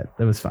like that.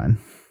 That was fun.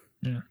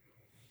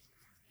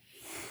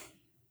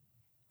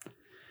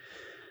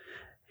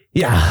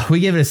 Yeah, we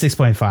give it a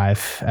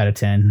 6.5 out of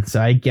 10. So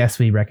I guess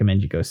we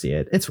recommend you go see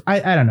it. I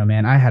don't know,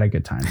 man. I had a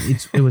good time.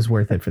 It was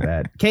worth it for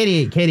that.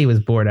 Katie was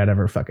bored out of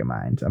her fucking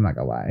mind. I'm not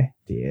gonna lie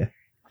to you.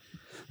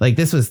 Like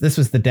this was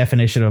the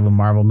definition of a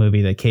Marvel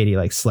movie that Katie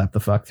like slept the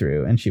fuck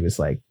through, and she was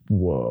like,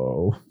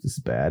 "Whoa, this is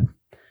bad."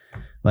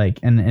 Like,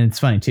 and it's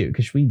funny too,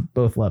 because we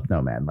both love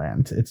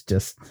Nomadland. It's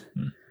just,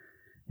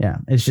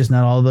 it's just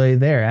not all the way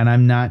there, and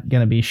I'm not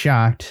gonna be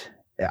shocked.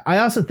 I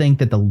also think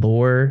that the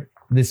lore,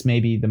 this may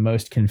be the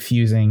most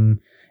confusing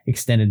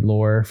extended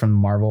lore from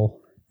Marvel,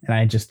 and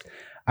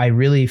I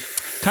really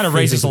kind of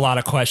raises a lot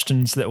of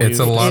questions that it's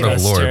a lot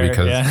of lore here.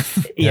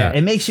 because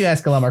it makes you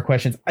ask a lot more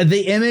questions.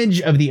 The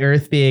image of the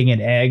Earth being an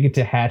egg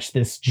to hatch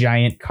this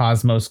giant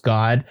cosmos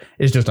god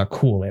is just a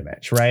cool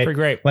image, right? Pretty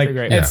great. Like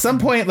pretty great. at some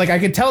point, like I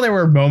could tell there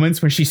were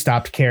moments where she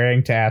stopped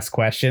caring to ask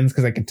questions,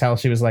 because I could tell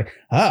she was like,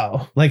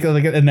 oh, like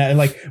and that,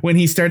 like when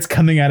he starts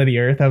coming out of the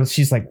Earth,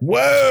 she's like,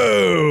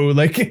 whoa,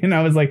 like, and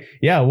I was like,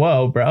 yeah,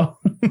 whoa, bro.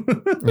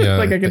 Yeah,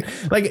 like I could,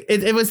 like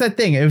it was that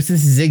thing. It was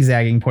this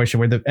zigzagging portion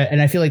where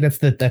and I feel like that's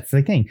the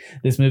thing.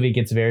 This movie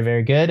gets very,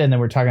 very good, and then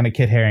we're talking to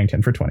Kit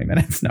Harington for 20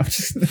 minutes. No,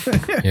 just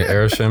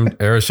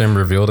Erishim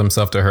revealed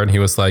himself to her, and he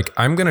was like,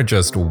 "I'm gonna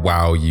just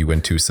wow you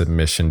into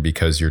submission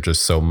because you're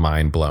just so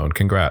mind blown.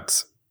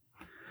 Congrats."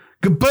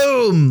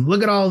 Kaboom!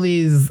 Look at all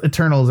these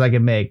Eternals I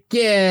can make.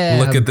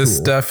 Yeah. Look at this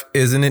stuff.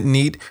 Isn't it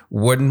neat?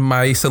 Would you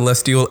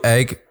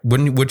like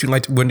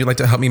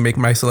to help me make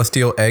my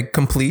celestial egg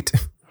complete?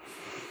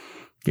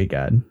 Good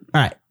God.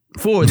 All right.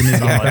 For the movie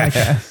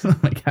podcast. Oh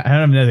my God, I don't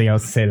have nothing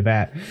else to say to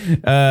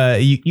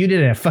that. You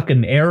did a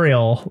fucking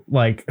aerial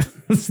like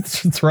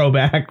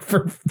throwback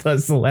for the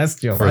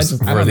Celestial. For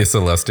the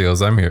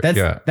Celestials, I'm here. That's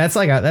a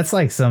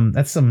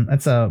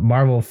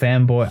Marvel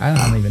fanboy. I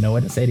don't even know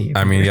what to say to you.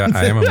 I mean, yeah,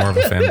 I am a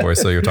Marvel fanboy,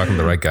 so you're talking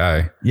to the right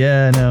guy.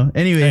 Yeah, no.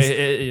 Anyways,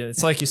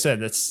 it's like you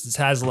said, it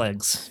has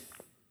legs.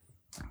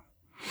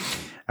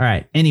 All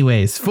right.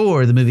 Anyways,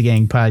 for the Movie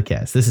Gang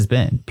podcast, this has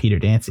been Peter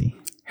Dancy.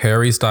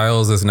 Harry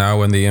Styles is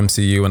now in the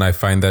MCU, and I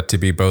find that to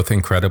be both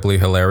incredibly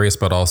hilarious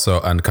but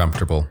also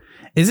uncomfortable.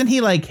 Isn't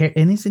he like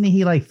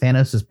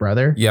Thanos'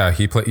 brother? Yeah,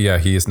 he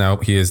is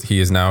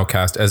now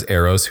cast as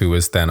Eros, who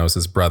is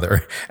Thanos'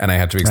 brother. And I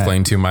had to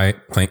explain to my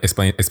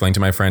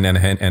friend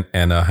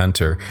Anna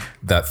Hunter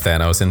that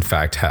Thanos in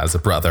fact has a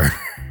brother.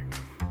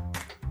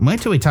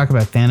 Wait till we talk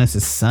about Thanos'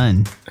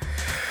 son.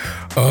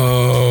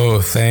 Oh,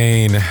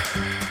 Thane.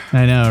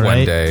 I know, right?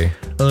 One day.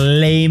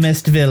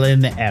 Lamest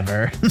villain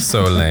ever.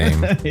 So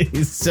lame.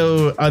 He's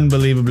so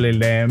unbelievably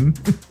lame.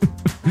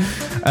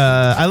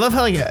 I love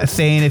how like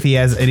Thane, if he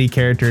has any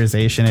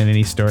characterization in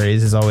any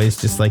stories, is always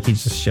just like he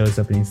just shows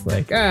up and he's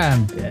like,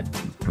 I'm dead.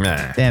 Nah.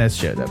 Thanos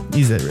showed up.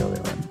 He's a real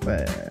villain.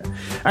 But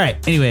all right.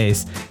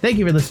 Anyways, thank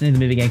you for listening to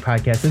the Movie Gang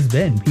Podcast. This has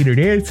been Peter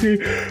Dancy.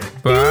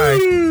 Bye.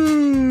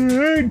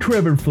 And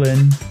Trevor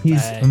Flynn.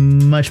 He's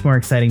much more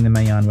exciting than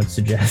my yawn would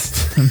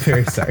suggest. I'm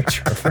very sorry,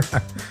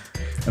 Trevor.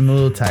 I'm a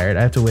little tired.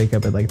 I have to wake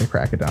up at like the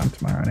crack of dawn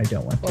tomorrow, and I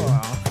don't want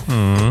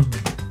to.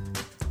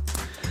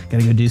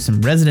 Gotta go do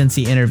some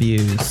residency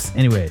interviews.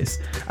 Anyways,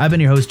 I've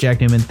been your host, Jack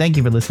Newman. Thank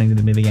you for listening to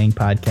the Movie Gang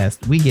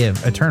Podcast. We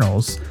give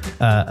Eternals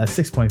a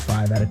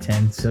 6.5 out of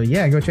 10. So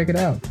yeah, go check it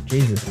out.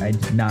 Jesus, I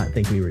did not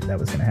think that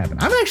was gonna happen.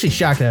 I'm actually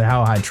shocked at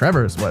how high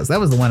Trevor's was. That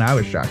was the one I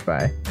was shocked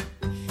by.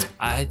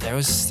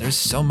 There's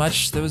so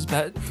much that was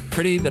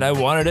pretty that I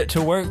wanted it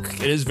to work.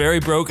 It is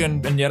very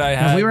broken, and yet I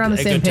had. We were on the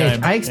same page.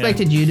 Time. I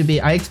expected you to be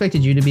like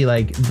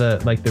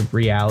the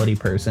reality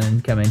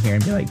person come in here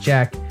and be like,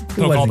 Jack,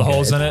 poke all the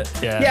holes in it.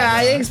 Yeah,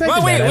 I expected.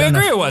 Well, we agree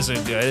know. it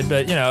wasn't good,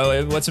 but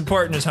what's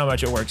important is how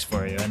much it works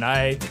for you. And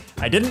I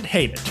didn't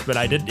hate it, but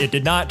it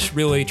did not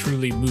really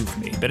truly move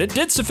me. But it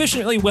did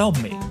sufficiently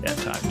whelm me at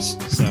times.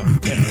 So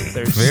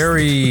there's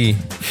very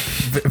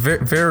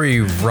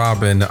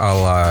Robin a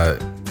la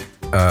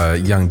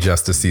Young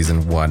Justice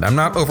season 1. I'm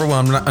not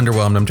overwhelmed, I'm not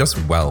underwhelmed, I'm just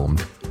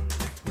whelmed.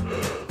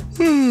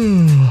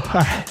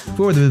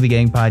 For the Movie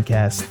Gang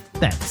Podcast,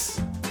 thanks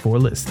for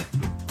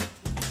listening.